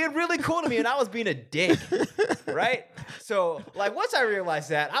that was being really cool to me, and I was being a dick, right? So, like, once I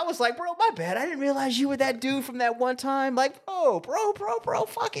realized that, I was like, bro, my bad. I didn't realize you were that dude from that one time. Like, bro,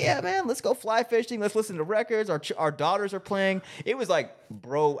 fuck yeah, man. Let's go fly fishing. Let's listen to records. Our daughters are playing. It was like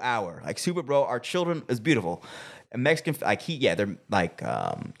bro hour, like super bro. Our children is beautiful. A Mexican, like they're like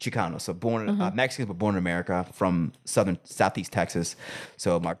Chicanos, so born Mexicans, but born in America from southeast Texas.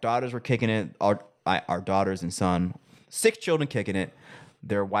 So my daughters were kicking it. Our daughters and son, 6 children kicking it.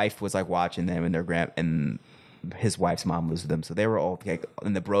 Their wife was like watching them, and his wife's mom was with them. So they were all like,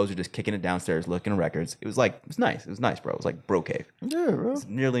 and the bros were just kicking it downstairs, looking at records. It was nice. It was nice, bro. It was like bro cave. Yeah, bro. It's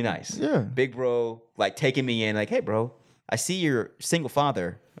nearly nice. Yeah. Big bro, like taking me in, like, hey, bro, I see you're single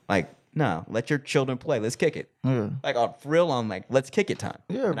father. Like, no, let your children play. Let's kick it. Yeah. Like on real, I'm like, let's kick it time.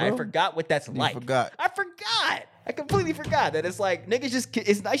 Yeah, and I bro. forgot what that's like. forgot. I forgot. I completely forgot that it's like niggas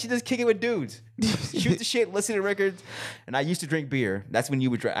it's nice to just kick it with dudes. Shoot the shit, listen to records. And I used to drink beer. That's when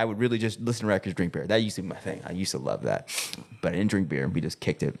I would really just listen to records, drink beer. That used to be my thing. I used to love that. But I didn't drink beer. We just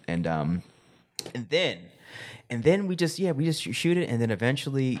kicked it. And then we just shoot it. And then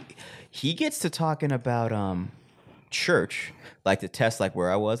eventually he gets to talking about church, like to test like where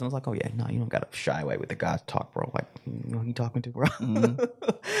I was, and I was like, oh yeah, no, you don't gotta shy away with the God talk, bro. Like, you know who you talking to, bro?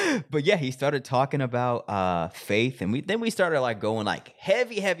 But yeah, he started talking about faith, and we started like going like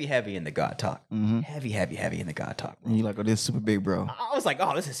heavy in the God talk, heavy in the God talk. And you like, oh, this is super big, bro. I was like,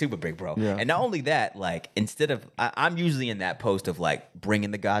 oh, this is super big, bro. Yeah. And not only that, like, instead of, I'm usually in that post of like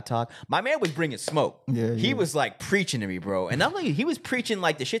bringing the God talk. My man was bringing smoke. Yeah, he yeah. was like preaching to me, bro. And not only he was preaching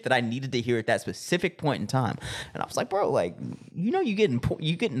like the shit that I needed to hear at that specific point in time. And I was like, bro, like, you know, you getting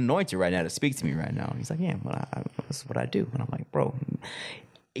anointed right now to speak to me right now. And he's like, yeah, this is what I do. And I'm like, bro,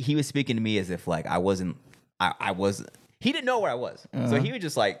 he was speaking to me as if like I wasn't. He didn't know where I was, so he was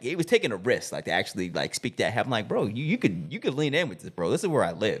just like, he was taking a risk, like to actually like speak that. I'm like, bro, you could lean in with this, bro. This is where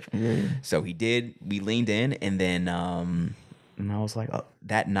I live. Yeah. So he did. We leaned in, and then and I was like, oh,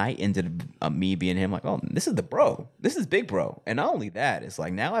 that night ended up me being him. Like, oh, this is the bro. This is big bro. And not only that, it's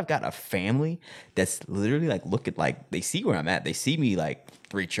like now I've got a family that's literally like look at like they see where I'm at. They see me like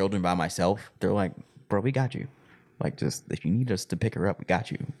 3 children by myself. They're like, bro, we got you. Like, just if you need us to pick her up, we got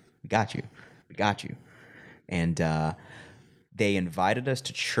you. We got you. We got you. And they invited us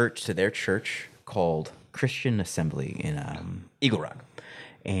to church, to their church called Christian Assembly in Eagle Rock.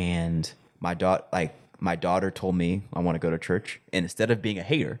 And my daughter told me I want to go to church. And instead of being a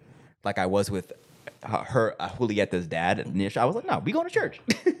hater, like I was with her, Julieta's dad, I was like, no, we going to church.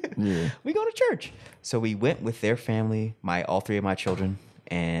 Yeah. We go to church. So we went with their family, all 3 of my children,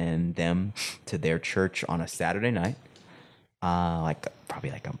 and them to their church on a Saturday night,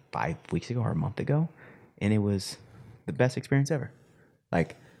 probably 5 weeks ago or a month ago. And it was the best experience ever.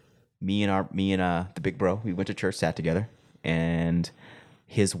 Like me and the big bro, we went to church, sat together, and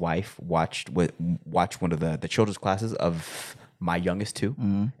his wife watched one of the children's classes of my youngest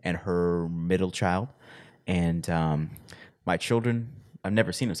 2 and her middle child. And my children, I've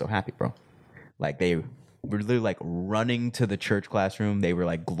never seen them so happy, bro. Like they were literally like running to the church classroom. They were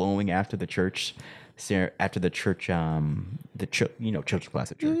like glowing after the church, children's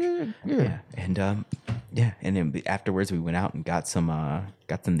class at church. Yeah. And and then afterwards we went out and got some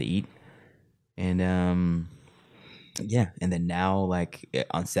to eat. And and then now like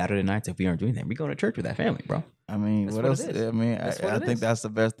on Saturday nights, if we aren't doing that, we go to church with that family, bro. I mean, That's what else? I mean, I think that's the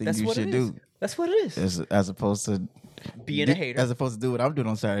best thing you should do. That's what it is. As opposed to Being a hater. As opposed to do what I'm doing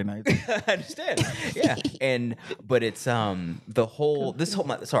on Saturday night. I understand. Yeah. But it's sorry,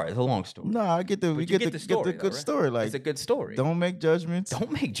 it's a long story. No, I get the But we you get get the the story, good though, right? story. Like, It's a good story. don't make judgments.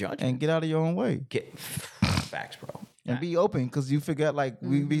 Don't make judgments. And get out of your own way. Get facts, bro. And be open, because you forget, like,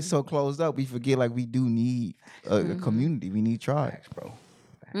 we be so closed up, we forget, like, we do need a community. We need tribes. Facts, bro.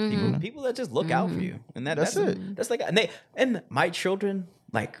 People that just look out for you, and that's it. That's like, and my children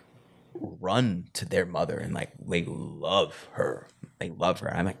like run to their mother and like they love her. They love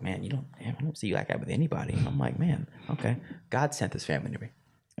her. I'm like, man, I don't see you like that with anybody. And I'm like, man, okay, God sent this family to me.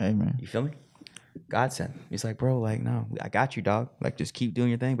 Amen. You feel me? God sent. He's like, bro, like, no, I got you, dog. Like, just keep doing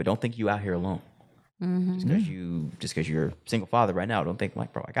your thing, but don't think you out here alone. Just because you're a single father right now, don't think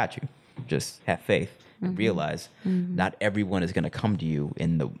like, bro, I got you. Just have faith and realize not everyone is going to come to you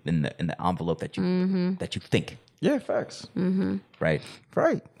in the envelope that you think. Yeah, facts. Right.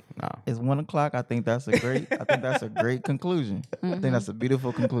 Right. No. It's 1:00. I think that's a great conclusion. I think that's a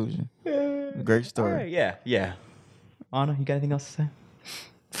beautiful conclusion. Great story. All right, yeah. Anna, you got anything else to say?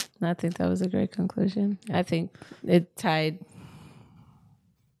 I think that was a great conclusion. I think it tied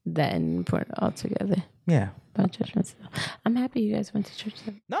that and important all together. Yeah. About judgments. I'm happy you guys went to church.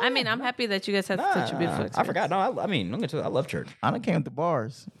 I'm happy that you guys had such a beautiful experience. I forgot. No, I love church. Anna came with the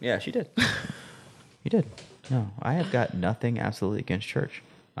bars. Yeah, she did. You did. No, I have got nothing absolutely against church.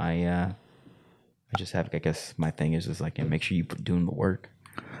 I just have, I guess my thing is just like, make sure you're doing the work.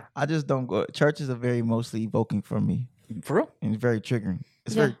 I just don't go. Church is a very emotionally evoking for me. For real? And it's very triggering.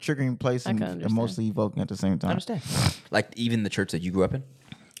 It's a very triggering place and emotionally evoking at the same time. I understand. Like even the church that you grew up in?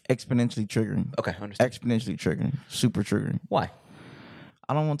 Exponentially triggering. Okay, I understand. Exponentially triggering. Super triggering. Why?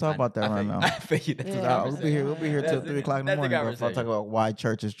 I don't want to talk about that right now. I feel you. That's a We'll be here till 3 o'clock in the morning if I talk about why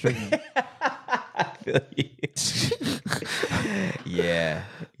church is triggering. I feel you. Yeah.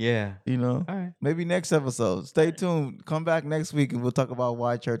 You know? All right. Maybe next episode. Stay tuned. Come back next week and we'll talk about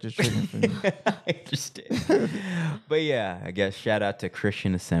why church is triggering for you. I understand. But yeah, I guess shout out to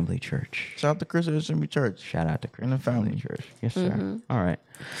Christian Assembly Church. Shout out to Christian Assembly Church. Shout out to Christian And the family. Assembly Church. Yes, sir. All right.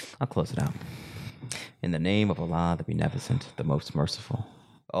 I'll close it out. In the name of Allah, the Beneficent, the Most Merciful.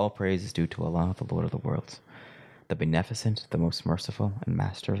 All praise is due to Allah, the Lord of the worlds, the Beneficent, the Most Merciful, and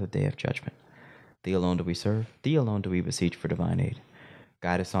Master of the Day of Judgment. Thee alone do we serve. Thee alone do we beseech for divine aid.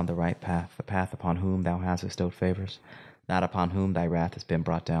 Guide us on the right path, the path upon whom thou hast bestowed favors, not upon whom thy wrath has been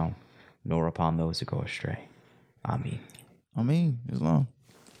brought down, nor upon those who go astray. Islam.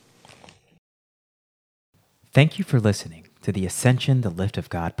 Thank you for listening to the Ascension, the Lift of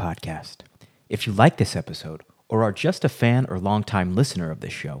God podcast. If you like this episode or are just a fan or longtime listener of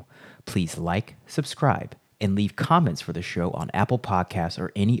this show, please like, subscribe, and leave comments for the show on Apple Podcasts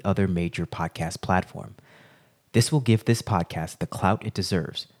or any other major podcast platform. This will give this podcast the clout it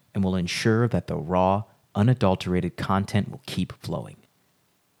deserves and will ensure that the raw, unadulterated content will keep flowing.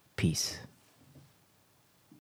 Peace.